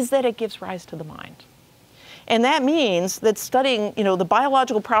cool is that it gives rise to the mind. And that means that studying, the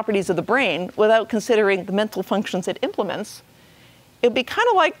biological properties of the brain without considering the mental functions it implements, it would be kind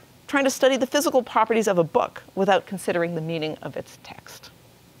of like trying to study the physical properties of a book without considering the meaning of its text.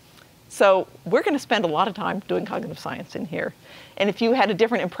 So we're going to spend a lot of time doing cognitive science in here. And if you had a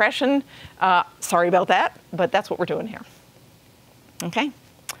different impression, sorry about that, but that's what we're doing here. Okay?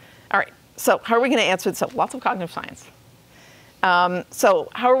 All right. So how are we going to answer this? So lots of cognitive science. So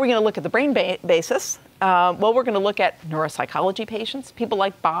how are we going to look at the brain basis? Well, we're going to look at neuropsychology patients, people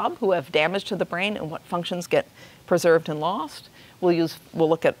like Bob who have damage to the brain and what functions get preserved and lost. We'll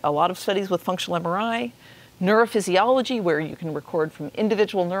look at a lot of studies with functional MRI, neurophysiology, where you can record from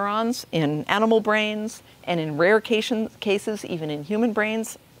individual neurons in animal brains, and in rare cases, even in human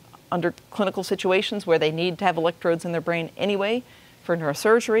brains, under clinical situations where they need to have electrodes in their brain anyway for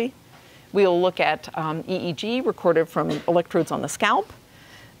neurosurgery. We'll look at EEG recorded from electrodes on the scalp,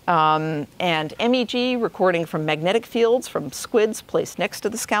 and MEG recording from magnetic fields from squids placed next to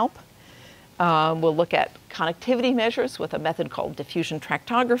the scalp. We'll look at connectivity measures with a method called diffusion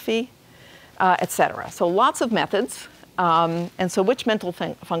tractography, et cetera. So lots of methods. And so which mental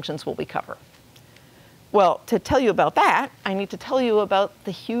functions will we cover? Well, to tell you about that, I need to tell you about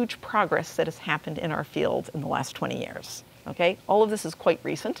the huge progress that has happened in our field in the last 20 years. Okay? All of this is quite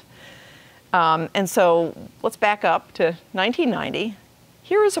recent. And so let's back up to 1990.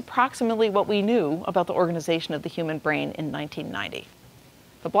 Here is approximately what we knew about the organization of the human brain in 1990.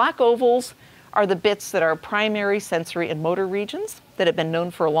 The black ovals are the bits that are primary sensory and motor regions that had been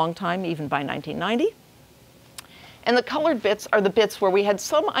known for a long time, even by 1990. And the colored bits are the bits where we had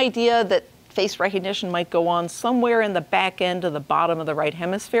some idea that face recognition might go on somewhere in the back end of the bottom of the right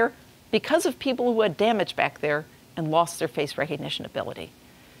hemisphere because of people who had damage back there and lost their face recognition ability.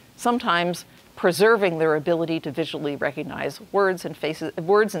 Sometimes preserving their ability to visually recognize words and faces,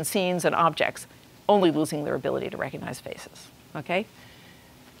 words and scenes and objects, only losing their ability to recognize faces. Okay?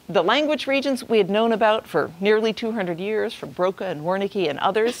 The language regions we had known about for nearly 200 years from Broca and Wernicke and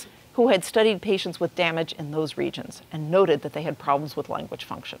others who had studied patients with damage in those regions and noted that they had problems with language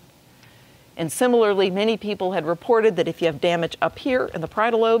function. And similarly, many people had reported that if you have damage up here in the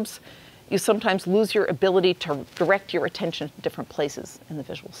parietal lobes, you sometimes lose your ability to direct your attention to different places in the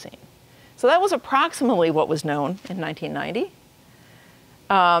visual scene. So that was approximately what was known in 1990.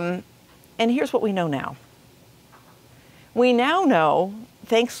 And here's what we know now. We now know,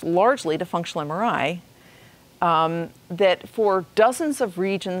 thanks largely to functional MRI, that for dozens of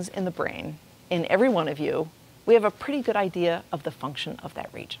regions in the brain, in every one of you, we have a pretty good idea of the function of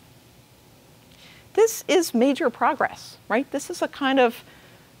that region. This is major progress, right? This is a kind of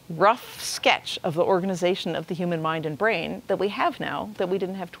rough sketch of the organization of the human mind and brain that we have now that we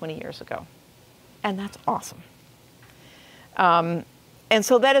didn't have 20 years ago. And that's awesome. And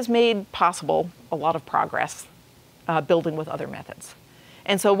so that has made possible a lot of progress building with other methods.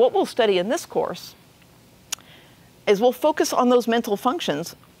 And so what we'll study in this course is we'll focus on those mental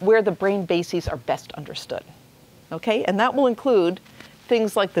functions where the brain bases are best understood. Okay? And that will include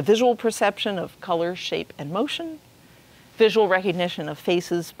things like the visual perception of color, shape, and motion, visual recognition of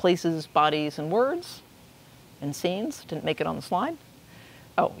faces, places, bodies, and words, and scenes. Didn't make it on the slide.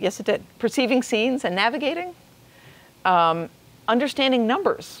 Oh, yes, it did. Perceiving scenes and navigating. Understanding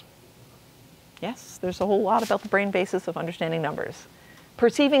numbers. Yes, there's a whole lot about the brain basis of understanding numbers.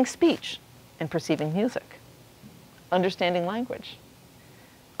 Perceiving speech and perceiving music. Understanding language.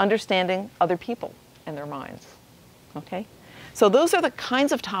 Understanding other people and their minds. Okay? So those are the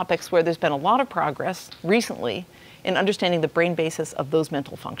kinds of topics where there's been a lot of progress recently in understanding the brain basis of those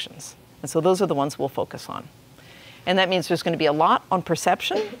mental functions. And so those are the ones we'll focus on. And that means there's going to be a lot on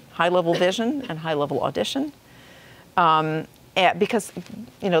perception, high-level vision, and high-level audition. Because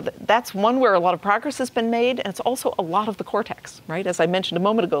that's one where a lot of progress has been made, and it's also a lot of the cortex, right? As I mentioned a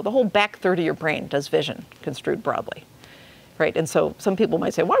moment ago, the whole back third of your brain does vision, construed broadly, right? And so some people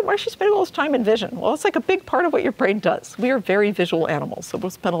might say, why is she spending all this time in vision? Well, it's like a big part of what your brain does. We are very visual animals, so we'll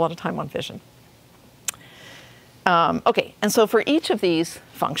spend a lot of time on vision. Okay, and so for each of these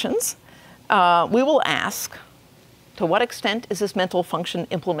functions, we will ask, to what extent is this mental function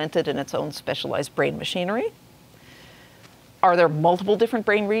implemented in its own specialized brain machinery? Are there multiple different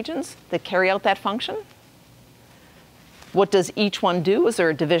brain regions that carry out that function? What does each one do? Is there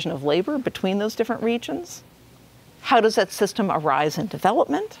a division of labor between those different regions? How does that system arise in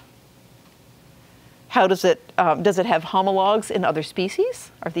development? How does it have homologs in other species?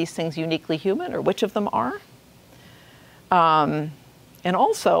 Are these things uniquely human, or which of them are? And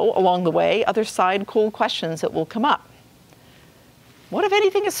also, along the way, other side cool questions that will come up. What, if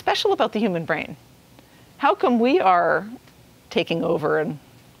anything, is special about the human brain? How come we are taking over and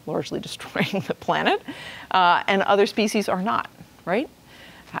largely destroying the planet, and other species are not, right?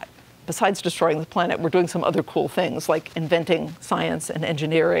 Besides destroying the planet, we're doing some other cool things, like inventing science and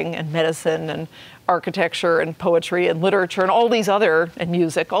engineering and medicine and architecture and poetry and literature and all these other, and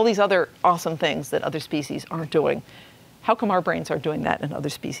music, all these other awesome things that other species aren't doing. How come our brains are doing that and other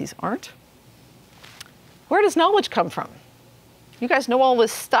species aren't? Where does knowledge come from? You guys know all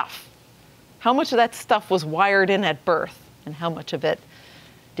this stuff. How much of that stuff was wired in at birth, and how much of it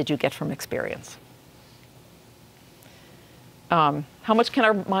did you get from experience? How much can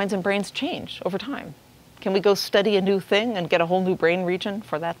our minds and brains change over time? Can we go study a new thing and get a whole new brain region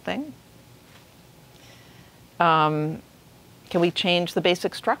for that thing? Can we change the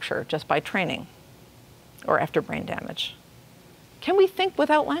basic structure just by training or after brain damage? Can we think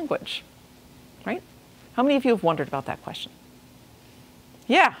without language, right? How many of you have wondered about that question?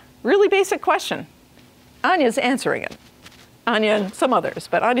 Yeah, really basic question. Anya's answering it. Anya and some others,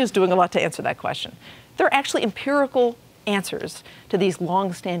 but Anya's doing a lot to answer that question. There are actually empirical answers to these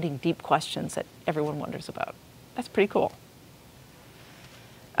long-standing deep questions that everyone wonders about. That's pretty cool.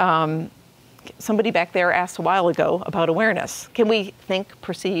 Somebody back there asked a while ago about awareness. Can we think,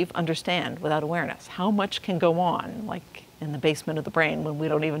 perceive, understand without awareness? How much can go on, like in the basement of the brain, when we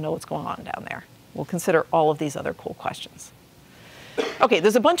don't even know what's going on down there? We'll consider all of these other cool questions. Okay,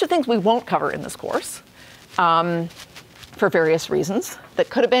 there's a bunch of things we won't cover in this course for various reasons that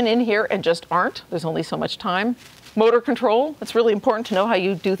could have been in here and just aren't. There's only so much time. Motor control, it's really important to know how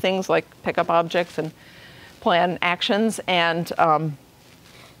you do things like pick up objects and plan actions, and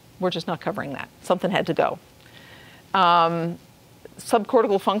we're just not covering that. Something had to go.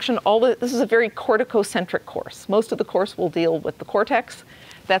 Subcortical function, this is a very corticocentric course. Most of the course will deal with the cortex.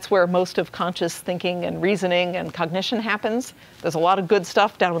 That's where most of conscious thinking and reasoning and cognition happens. There's a lot of good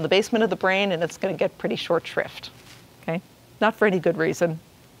stuff down in the basement of the brain, and it's going to get pretty short shrift. Okay? Not for any good reason,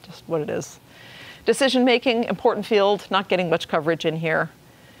 just what it is. Decision-making, important field, not getting much coverage in here.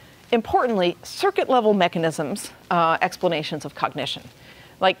 Importantly, circuit-level mechanisms, explanations of cognition.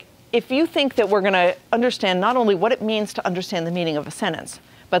 Like, if you think that we're going to understand not only what it means to understand the meaning of a sentence,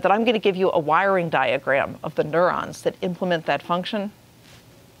 but that I'm going to give you a wiring diagram of the neurons that implement that function,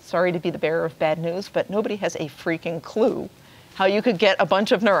 sorry to be the bearer of bad news, but nobody has a freaking clue how you could get a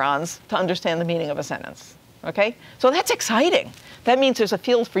bunch of neurons to understand the meaning of a sentence. Okay? So that's exciting. That means there's a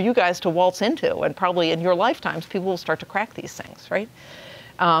field for you guys to waltz into, and probably in your lifetimes, people will start to crack these things, right?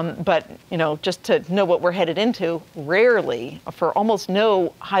 But, you know, just to know what we're headed into, rarely, for almost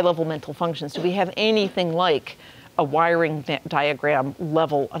no high-level mental functions, do we have anything like a wiring diagram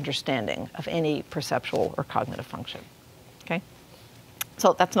level understanding of any perceptual or cognitive function, okay?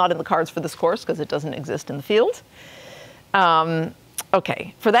 So that's not in the cards for this course because it doesn't exist in the field.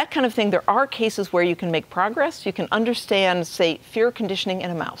 Okay, for that kind of thing, there are cases where you can make progress. You can understand, say, fear conditioning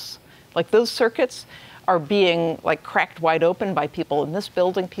in a mouse. Like those circuits are being like cracked wide open by people in this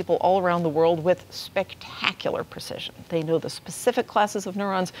building, people all around the world with spectacular precision. They know the specific classes of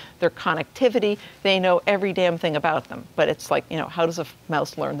neurons, their connectivity, they know every damn thing about them. But it's like, you know, how does a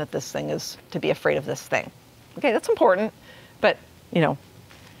mouse learn that this thing is to be afraid of this thing? Okay, that's important, but, you know,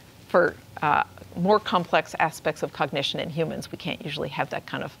 for more complex aspects of cognition in humans, we can't usually have that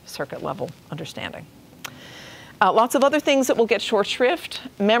kind of circuit level understanding. Lots of other things that will get short shrift.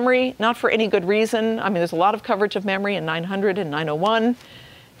 Memory, not for any good reason. I mean, there's a lot of coverage of memory in 900 and 901,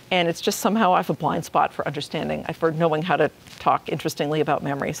 and it's just somehow I have a blind spot for understanding, for knowing how to talk interestingly about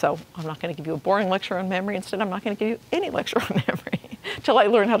memory. So I'm not going to give you a boring lecture on memory. Instead, I'm not going to give you any lecture on memory until I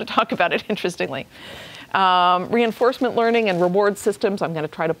learn how to talk about it interestingly. Reinforcement learning and reward systems, I'm going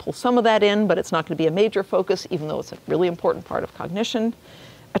to try to pull some of that in, but it's not going to be a major focus, even though it's a really important part of cognition.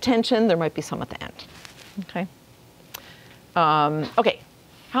 Attention, there might be some at the end. Okay. Okay,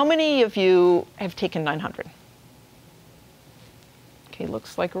 how many of you have taken 900? Okay,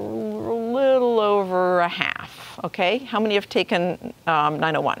 looks like a little over a half. Okay, how many have taken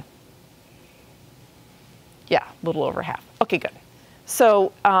 901? Yeah, a little over half. Okay, good.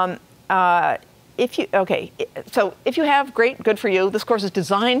 So if you have, great, good for you. This course is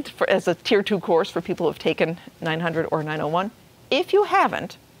designed as a tier 2 course for people who have taken 900 or 901. If you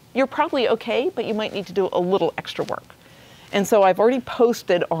haven't, you're probably okay, but you might need to do a little extra work. And so I've already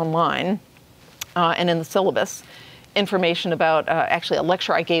posted online and in the syllabus information about actually a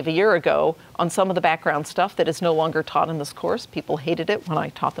lecture I gave a year ago on some of the background stuff that is no longer taught in this course. People hated it when I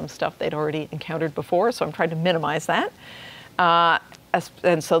taught them stuff they'd already encountered before, so I'm trying to minimize that.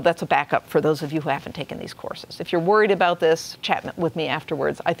 And so that's a backup for those of you who haven't taken these courses. If you're worried about this, chat with me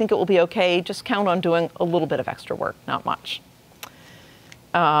afterwards. I think it will be okay. Just count on doing a little bit of extra work, not much.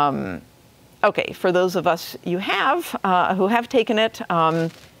 Okay, for those of us who have taken it,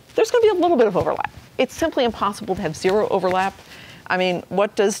 there's going to be a little bit of overlap. It's simply impossible to have zero overlap. I mean,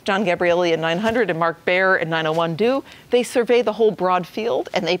 what does John Gabrielli in 900 and Mark Baer in 901 do? They survey the whole broad field,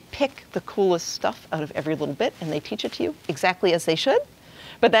 and they pick the coolest stuff out of every little bit, and they teach it to you exactly as they should.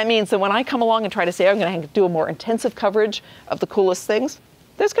 But that means that when I come along and try to say, I'm going to do a more intensive coverage of the coolest things,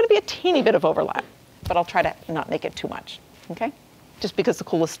 there's going to be a teeny bit of overlap. But I'll try to not make it too much, okay? Just because the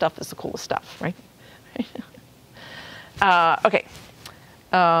coolest stuff is the coolest stuff, right? Okay.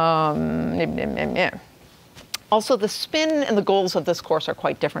 Also, the spin and the goals of this course are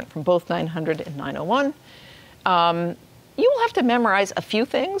quite different from both 900 and 901. You will have to memorize a few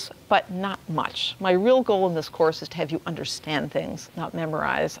things, but not much. My real goal in this course is to have you understand things, not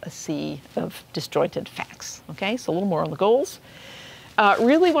memorize a sea of disjointed facts, okay? So a little more on the goals.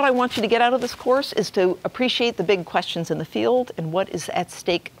 Really what I want you to get out of this course is to appreciate the big questions in the field and what is at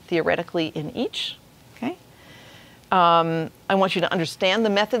stake theoretically in each, okay? I want you to understand the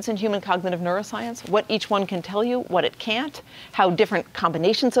methods in human cognitive neuroscience, what each one can tell you, what it can't, how different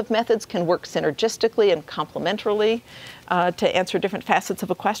combinations of methods can work synergistically and complementarily to answer different facets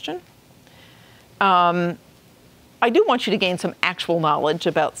of a question. I do want you to gain some actual knowledge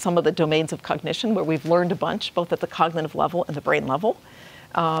about some of the domains of cognition where we've learned a bunch, both at the cognitive level and the brain level.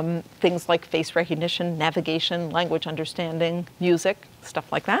 Things like face recognition, navigation, language understanding, music,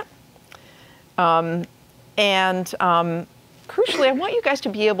 stuff like that. Crucially, I want you guys to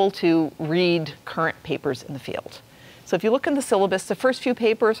be able to read current papers in the field. So if you look in the syllabus, the first few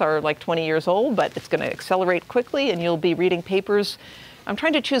papers are like 20 years old, but it's going to accelerate quickly, and you'll be reading papers. I'm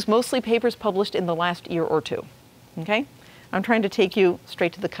trying to choose mostly papers published in the last year or two. Okay? I'm trying to take you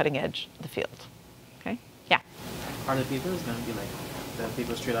straight to the cutting edge of the field. Okay? Yeah? Are the papers going to be like the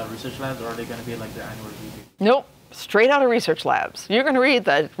papers straight out of research labs, or are they going to be like the annual review papers? Nope. Straight out of research labs. You're going to read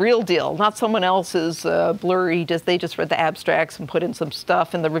the real deal, not someone else's blurry, they just read the abstracts and put in some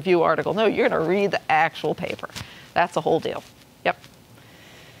stuff in the review article. No, you're going to read the actual paper. That's the whole deal. Yep.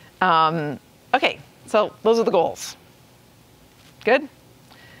 Okay, so those are the goals. Good?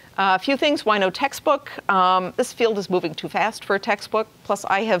 A few things. Why no textbook? This field is moving too fast for a textbook. Plus,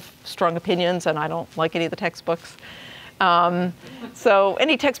 I have strong opinions, and I don't like any of the textbooks. So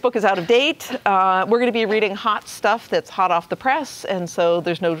any textbook is out of date. We're going to be reading hot stuff that's hot off the press, and so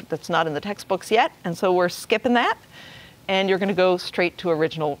that's not in the textbooks yet, and so we're skipping that. And you're going to go straight to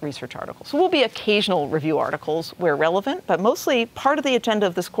original research articles. So will be occasional review articles where relevant, but mostly part of the agenda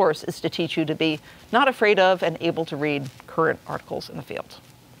of this course is to teach you to be not afraid of and able to read current articles in the field.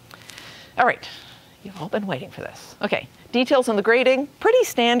 All right, you've all been waiting for this. Okay, details on the grading, pretty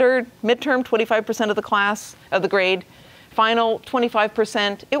standard. Midterm, 25% of the class, of the grade. Final,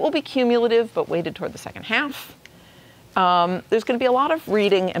 25%. It will be cumulative, but weighted toward the second half. There's going to be a lot of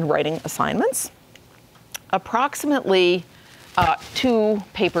reading and writing assignments. Approximately 2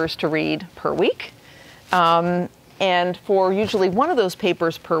 papers to read per week. And for usually one of those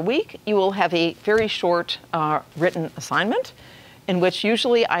papers per week, you will have a very short written assignment in which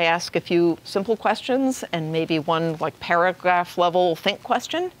usually I ask a few simple questions and maybe one like paragraph level think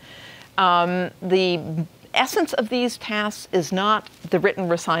question. The essence of these tasks is not the written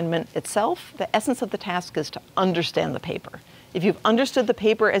assignment itself. The essence of the task is to understand the paper. If you've understood the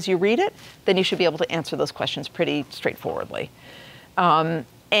paper as you read it, then you should be able to answer those questions pretty straightforwardly.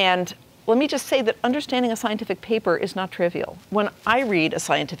 And let me just say that understanding a scientific paper is not trivial. When I read a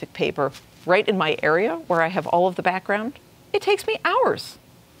scientific paper right in my area where I have all of the background, it takes me hours.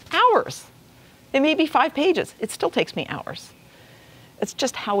 Hours. It may be 5 pages. It still takes me hours. It's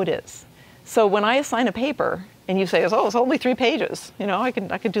just how it is. So when I assign a paper and you say, oh, it's only 3 pages, you know, I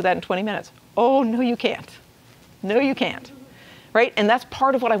can do that in 20 minutes. Oh, no, you can't. No, you can't. Right? And that's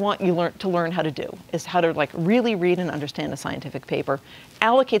part of what I want you to learn how to do, is how to like really read and understand a scientific paper,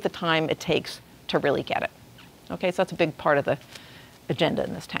 allocate the time it takes to really get it. Okay, so that's a big part of the agenda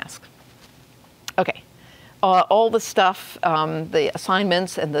in this task. Okay, all the stuff, the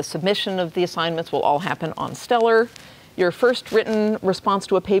assignments and the submission of the assignments will all happen on Stellar. Your first written response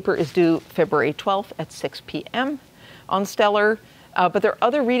to a paper is due February 12th at 6 p.m. on Stellar. But there are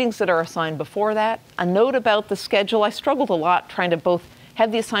other readings that are assigned before that. A note about the schedule. I struggled a lot trying to both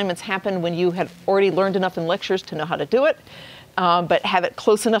have the assignments happen when you had already learned enough in lectures to know how to do it, but have it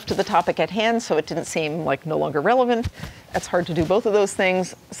close enough to the topic at hand so it didn't seem like no longer relevant. It's hard to do both of those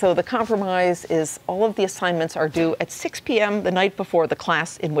things. So the compromise is all of the assignments are due at 6 p.m. the night before the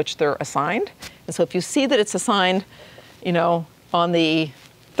class in which they're assigned. And so if you see that it's assigned, you know, on the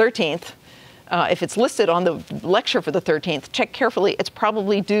 13th, if it's listed on the lecture for the 13th, check carefully. It's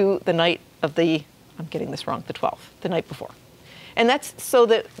probably due the night of the, I'm getting this wrong, the 12th, the night before. And that's so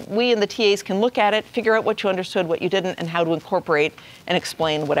that we and the TAs can look at it, figure out what you understood, what you didn't, and how to incorporate and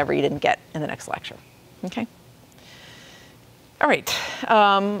explain whatever you didn't get in the next lecture. Okay? All right,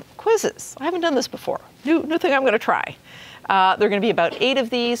 quizzes. I haven't done this before. New thing I'm going to try. There are going to be about 8 of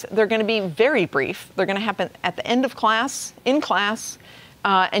these. They're going to be very brief. They're going to happen at the end of class, in class,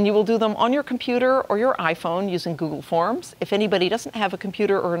 and you will do them on your computer or your iPhone using Google Forms. If anybody doesn't have a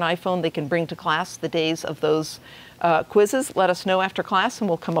computer or an iPhone, they can bring to class the days of those quizzes. Let us know after class, and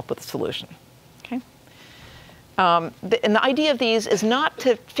we'll come up with a solution. Okay? And the idea of these is not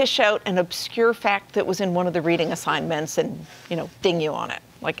to fish out an obscure fact that was in one of the reading assignments and, ding you on it.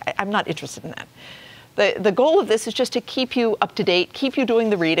 Like, I'm not interested in that. The goal of this is just to keep you up to date, keep you doing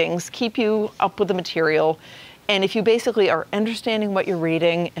the readings, keep you up with the material. And if you basically are understanding what you're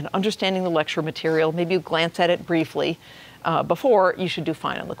reading and understanding the lecture material, maybe you glance at it briefly before, you should do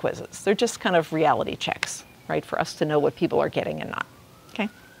fine on the quizzes. They're just kind of reality checks, right, for us to know what people are getting and not. Okay?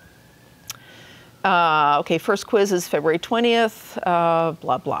 Okay, first quiz is February 20th,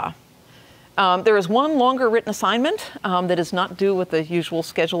 blah, blah. There is one longer written assignment that is not due with the usual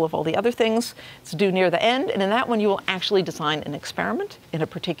schedule of all the other things. It's due near the end, and in that one you will actually design an experiment in a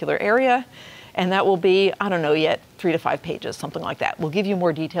particular area, and that will be, I don't know yet, 3 to 5 pages, something like that. We'll give you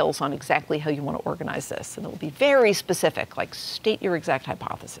more details on exactly how you want to organize this, and it will be very specific, like state your exact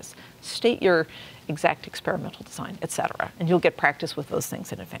hypothesis, state your exact experimental design, etc., and you'll get practice with those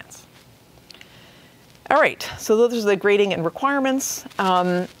things in advance. All right, so those are the grading and requirements,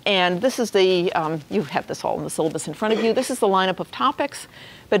 and this is the, you have this all in the syllabus in front of you. This is the lineup of topics,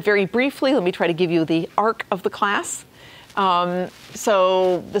 but very briefly, let me try to give you the arc of the class.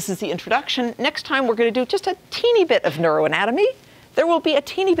 So this is the introduction. Next time, we're going to do just a teeny bit of neuroanatomy. There will be a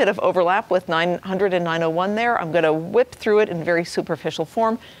teeny bit of overlap with 900 and 901 there. I'm going to whip through it in very superficial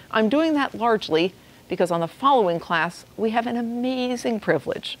form. I'm doing that largely because on the following class, we have an amazing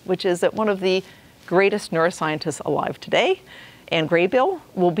privilege, which is that one of the greatest neuroscientists alive today, Anne Graybill,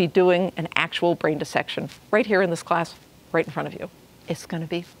 will be doing an actual brain dissection right here in this class, right in front of you. It's going to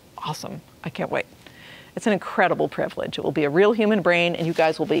be awesome. I can't wait. It's an incredible privilege. It will be a real human brain, and you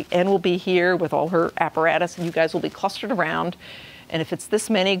guys will be, Anne will be here with all her apparatus, and you guys will be clustered around. And if it's this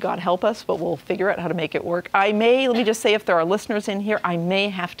many, God help us, but we'll figure out how to make it work. I may, let me just say, if there are listeners in here, I may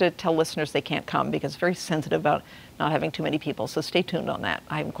have to tell listeners they can't come because it's very sensitive about not having too many people. So stay tuned on that.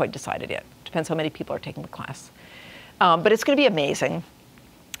 I haven't quite decided yet. Depends how many people are taking the class. But it's going to be amazing.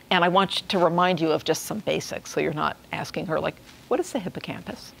 And I want to remind you of just some basics so you're not asking her, like, what is the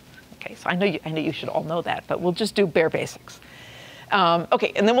hippocampus? Okay, so I know you should all know that, but we'll just do bare basics.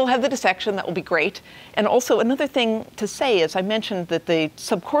 Okay, and then we'll have the dissection. That will be great. And also another thing to say is I mentioned that the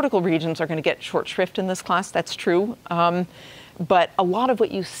subcortical regions are going to get short shrift in this class. That's true. But a lot of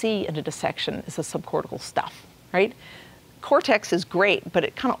what you see in a dissection is the subcortical stuff, right? Cortex is great, but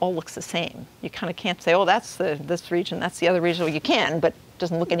it kind of all looks the same. You kind of can't say, oh, that's this region, that's the other region. Well, you can, but it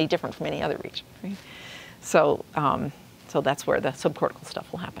doesn't look any different from any other region, right? So, so that's where the subcortical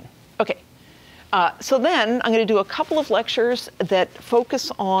stuff will happen. Okay. So then I'm going to do a couple of lectures that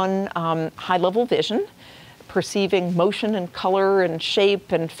focus on high-level vision, perceiving motion and color and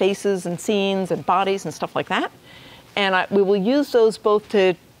shape and faces and scenes and bodies and stuff like that. And we will use those both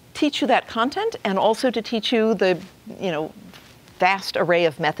to teach you that content and also to teach you the, vast array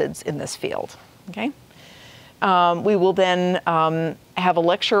of methods in this field. Okay. We will then have a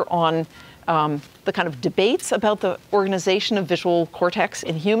lecture on the kind of debates about the organization of visual cortex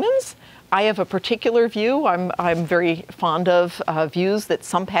in humans. I have a particular view. I'm very fond of views that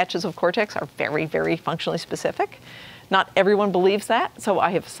some patches of cortex are very, very functionally specific. Not everyone believes that, so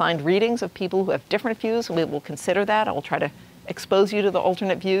I have assigned readings of people who have different views, and we will consider that. I will try to expose you to the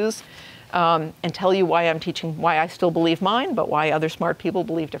alternate views and tell you why I'm teaching, why I still believe mine, but why other smart people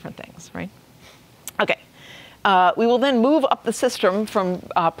believe different things, right? Okay. We will then move up the system from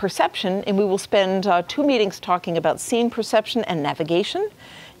perception, and we will spend 2 meetings talking about scene perception and navigation.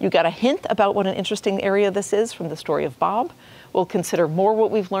 You got a hint about what an interesting area this is from the story of Bob. We'll consider more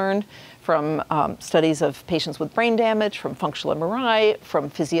what we've learned from studies of patients with brain damage, from functional MRI, from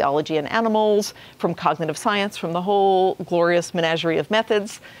physiology in animals, from cognitive science, from the whole glorious menagerie of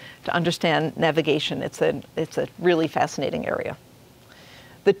methods to understand navigation. It's a really fascinating area.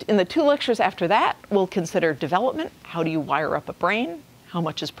 In the 2 lectures after that, we'll consider development. How do you wire up a brain? How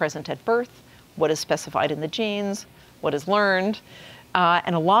much is present at birth? What is specified in the genes? What is learned?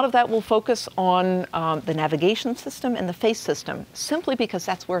 And a lot of that will focus on the navigation system and the face system, simply because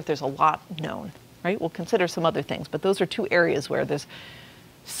that's where there's a lot known. right? We'll consider some other things, but those are two areas where there's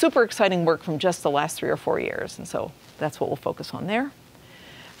super exciting work from just the last 3 or 4 years, and so that's what we'll focus on there.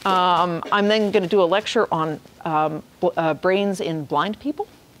 I'm then going to do a lecture on brains in blind people.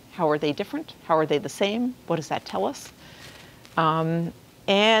 How are they different? How are they the same? What does that tell us? And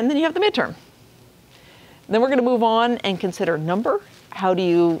then you have the midterm. Then we're going to move on and consider number. How do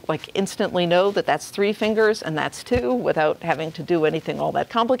you instantly know that that's 3 fingers and that's 2 without having to do anything all that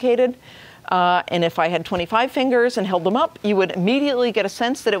complicated? And if I had 25 fingers and held them up, you would immediately get a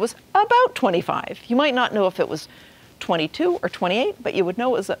sense that it was about 25. You might not know if it was 22 or 28, but you would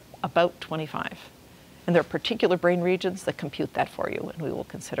know it was about 25. And there are particular brain regions that compute that for you, and we will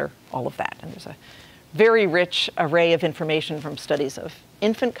consider all of that. And there's a very rich array of information from studies of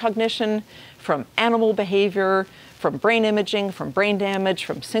infant cognition, from animal behavior, from brain imaging, from brain damage,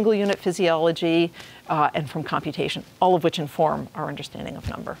 from single unit physiology, and from computation, all of which inform our understanding of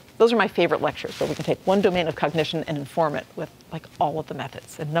number. Those are my favorite lectures, where we can take one domain of cognition and inform it with all of the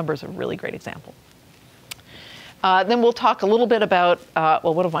methods, and number is a really great example. Then we'll talk a little bit about,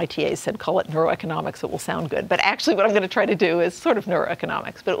 well, one of my TAs said call it neuroeconomics, it will sound good, but actually what I'm going to try to do is sort of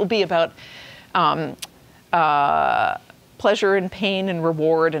neuroeconomics, but it will be about pleasure and pain and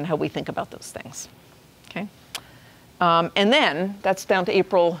reward and how we think about those things, okay? And then, that's down to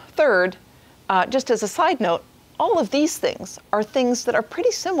April 3rd, just as a side note, all of these things are things that are pretty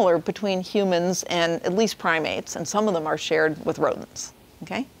similar between humans and at least primates, and some of them are shared with rodents,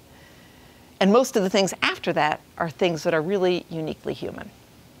 okay? And most of the things after that are things that are really uniquely human.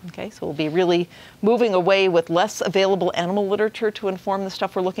 Okay, so we'll be really moving away with less available animal literature to inform the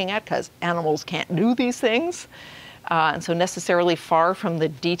stuff we're looking at, because animals can't do these things. And so necessarily far from the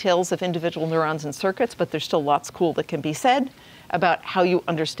details of individual neurons and circuits, but there's still lots cool that can be said about how you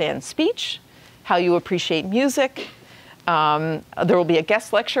understand speech, how you appreciate music. There will be a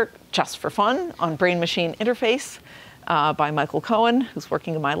guest lecture, just for fun, on brain-machine interface by Michael Cohen, who's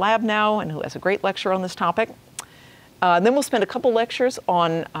working in my lab now and who has a great lecture on this topic. Then we'll spend a couple lectures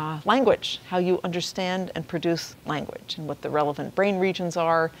on language, how you understand and produce language, and what the relevant brain regions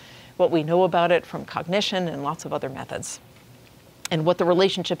are, what we know about it from cognition and lots of other methods, and what the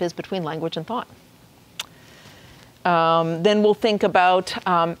relationship is between language and thought. Then we'll think about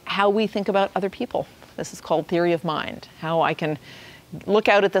how we think about other people. This is called theory of mind, how I can look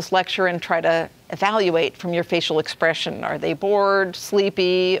out at this lecture and try to evaluate from your facial expression. Are they bored,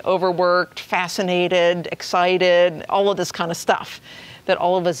 sleepy, overworked, fascinated, excited, all of this kind of stuff that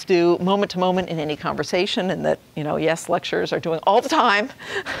all of us do moment to moment in any conversation, and that, yes, lecturers are doing all the time.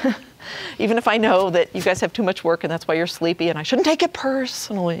 Even if I know that you guys have too much work and that's why you're sleepy and I shouldn't take it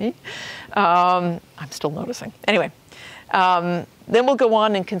personally. I'm still noticing. Anyway, then we'll go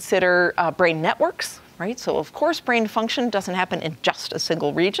on and consider brain networks. Right? So of course, brain function doesn't happen in just a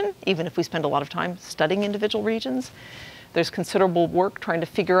single region, even if we spend a lot of time studying individual regions. There's considerable work trying to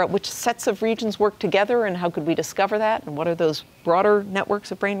figure out which sets of regions work together and how could we discover that, and what are those broader networks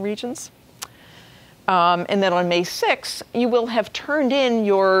of brain regions. And then on May 6th, you will have turned in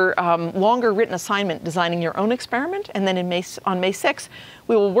your longer written assignment designing your own experiment, and then on May 6th,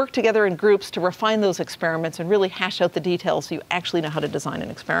 we will work together in groups to refine those experiments and really hash out the details so you actually know how to design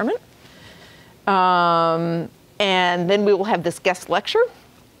an experiment. And then we will have this guest lecture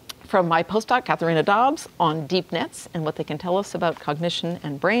from my postdoc, Katharina Dobbs, on deep nets and what they can tell us about cognition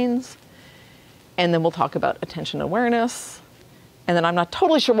and brains. And then we'll talk about attention awareness. And then I'm not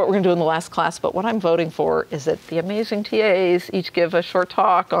totally sure what we're going to do in the last class, but what I'm voting for is that the amazing TAs each give a short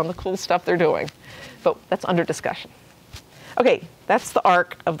talk on the cool stuff they're doing. But that's under discussion. Okay, that's the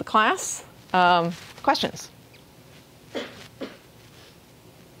arc of the class. Questions?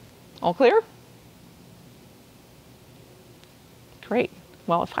 All clear? Great.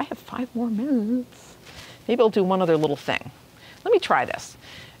 Well, if I have 5 more minutes, maybe I'll do one other little thing. Let me try this.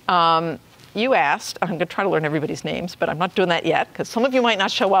 You asked, I'm going to try to learn everybody's names, but I'm not doing that yet, because some of you might not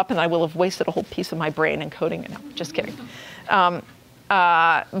show up, and I will have wasted a whole piece of my brain encoding it. No, just kidding. Anyway,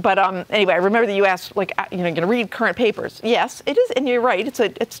 I remember that you asked, you're going to read current papers. Yes, it is, and you're right,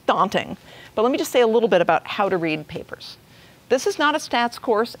 it's daunting. But let me just say a little bit about how to read papers. This is not a stats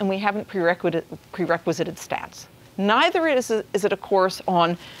course, and we haven't prerequisited stats. Neither is it a course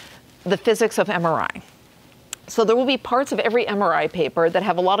on the physics of MRI. So there will be parts of every MRI paper that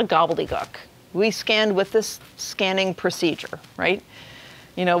have a lot of gobbledygook. We scanned with this scanning procedure, right?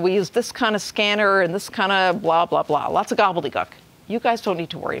 We use this kind of scanner and this kind of blah, blah, blah. Lots of gobbledygook. You guys don't need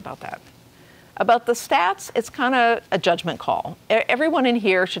to worry about that. About the stats, it's kind of a judgment call. Everyone in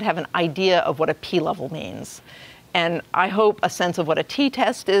here should have an idea of what a P level means. and I hope a sense of what a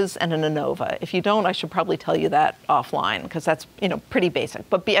t-test is and an ANOVA. If you don't, I should probably tell you that offline, because that's pretty basic.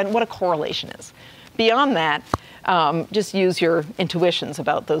 But and what a correlation is. Beyond that, just use your intuitions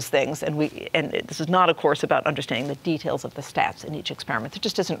about those things. And this is not a course about understanding the details of the stats in each experiment. There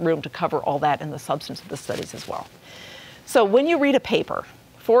just isn't room to cover all that in the substance of the studies as well. So when you read a paper,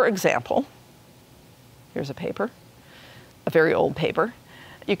 for example, here's a paper, a very old paper.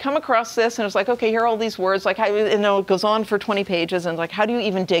 You come across this, and it's like, OK, here are all these words. Like, it goes on for 20 pages, and like, how do you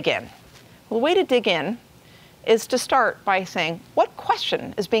even dig in? Well, the way to dig in is to start by saying, what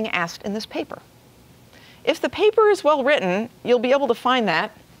question is being asked in this paper? If the paper is well written, you'll be able to find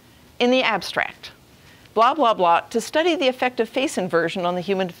that in the abstract. Blah, blah, blah, to study the effect of face inversion on the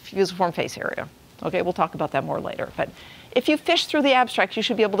human fusiform face area. OK, we'll talk about that more later. But if you fish through the abstract, you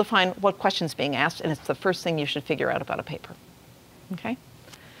should be able to find what question's being asked, and it's the first thing you should figure out about a paper. OK?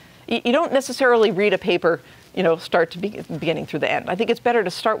 You don't necessarily read a paper, start to beginning through the end. I think it's better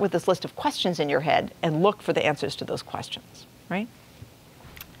to start with this list of questions in your head and look for the answers to those questions, right?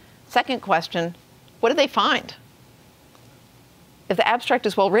 Second question, what did they find? If the abstract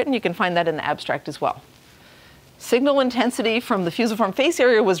is well written, you can find that in the abstract as well. Signal intensity from the fusiform face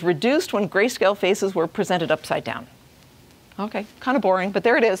area was reduced when grayscale faces were presented upside down. OK, kind of boring, but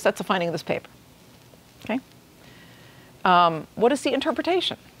there it is. That's the finding of this paper. OK. What is the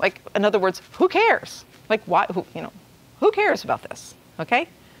interpretation? Like, in other words, who cares? Like, why? Who cares about this? OK.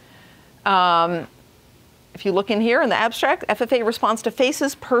 If you look in here in the abstract, FFA responds to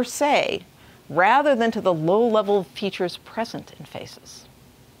faces per se, rather than to the low-level features present in faces.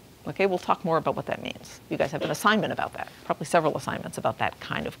 OK, we'll talk more about what that means. You guys have an assignment about that, probably several assignments about that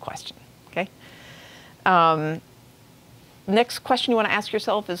kind of question. OK. Next question you want to ask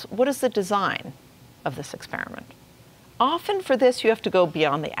yourself is, what is the design of this experiment? Often for this, you have to go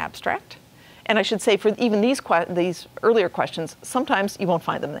beyond the abstract. And I should say, for even these earlier questions, sometimes you won't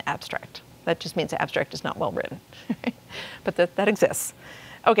find them in the abstract. That just means the abstract is not well written. But that exists.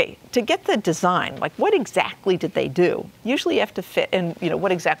 OK, to get the design, like what exactly did they do? Usually you have to fit in,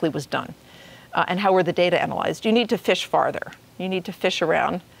 what exactly was done and how were the data analyzed. You need to fish farther. You need to fish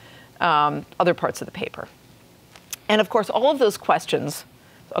around other parts of the paper. And of course, all of those questions,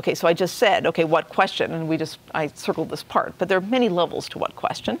 OK, so I just said, OK, what question? And I circled this part. But there are many levels to what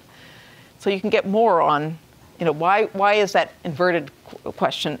question. So you can get more on, why is that inverted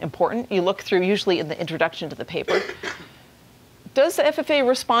question important? You look through, usually in the introduction to the paper. Does the FFA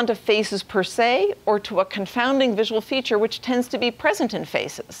respond to faces per se, or to a confounding visual feature which tends to be present in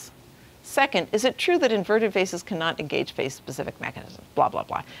faces? Second, is it true that inverted faces cannot engage face-specific mechanisms? Blah, blah,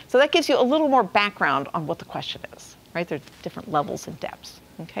 blah. So that gives you a little more background on what the question is, right? There are different levels and depths,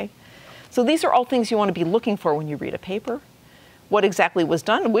 OK? So these are all things you want to be looking for when you read a paper. What exactly was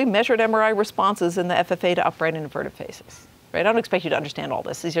done? We measured MRI responses in the FFA to upright and inverted faces, right? I don't expect you to understand all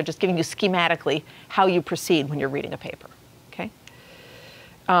this. These are just giving you schematically how you proceed when you're reading a paper, OK?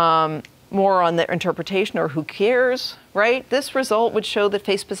 More on the interpretation, or who cares, right? This result would show that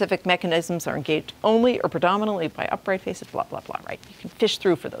face-specific mechanisms are engaged only or predominantly by upright faces, blah, blah, blah, right? You can fish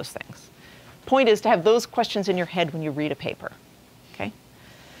through for those things. Point is to have those questions in your head when you read a paper, OK?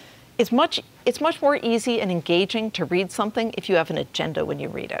 It's much more easy and engaging to read something if you have an agenda when you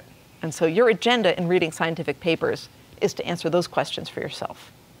read it. And so your agenda in reading scientific papers is to answer those questions for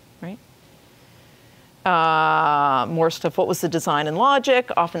yourself, right? More stuff, what was the design and logic?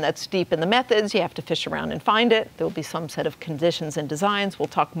 Often that's deep in the methods. You have to fish around and find it. There will be some set of conditions and designs. We'll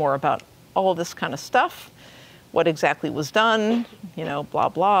talk more about all this kind of stuff. What exactly was done, blah,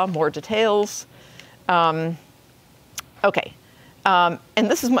 blah, more details. OK. And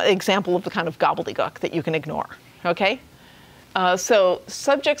this is my example of the kind of gobbledygook that you can ignore, OK? So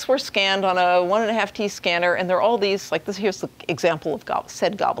subjects were scanned on a 1.5T scanner, and there are all these, like this, here's the example of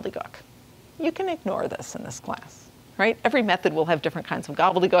said gobbledygook. You can ignore this in this class, right? Every method will have different kinds of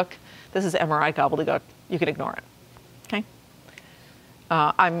gobbledygook. This is MRI gobbledygook. You can ignore it, OK?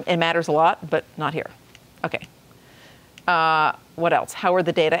 It matters a lot, but not here. OK. What else? How are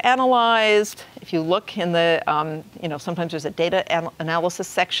the data analyzed? If you look in the, sometimes there's a data analysis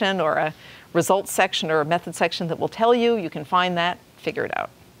section or a results section or a method section that will tell you. You can find that, figure it out.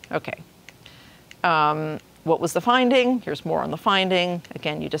 OK. What was the finding? Here's more on the finding.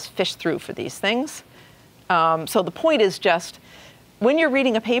 Again, you just fish through for these things. So the point is just, when you're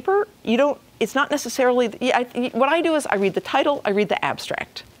reading a paper, it's not necessarily, what I do is I read the title, I read the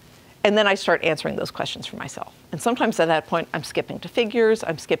abstract, and then I start answering those questions for myself. And sometimes at that point, I'm skipping to figures,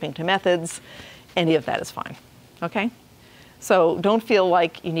 I'm skipping to methods. Any of that is fine, OK? So don't feel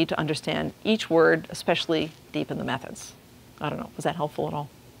like you need to understand each word, especially deep in the methods. I don't know, was that helpful at all?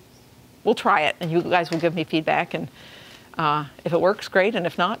 we'll try it, and you guys will give me feedback. And if it works, great. And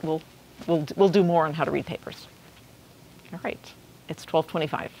if not, we'll do more on how to read papers. All right. It's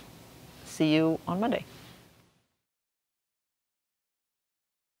 12:25. See you on Monday.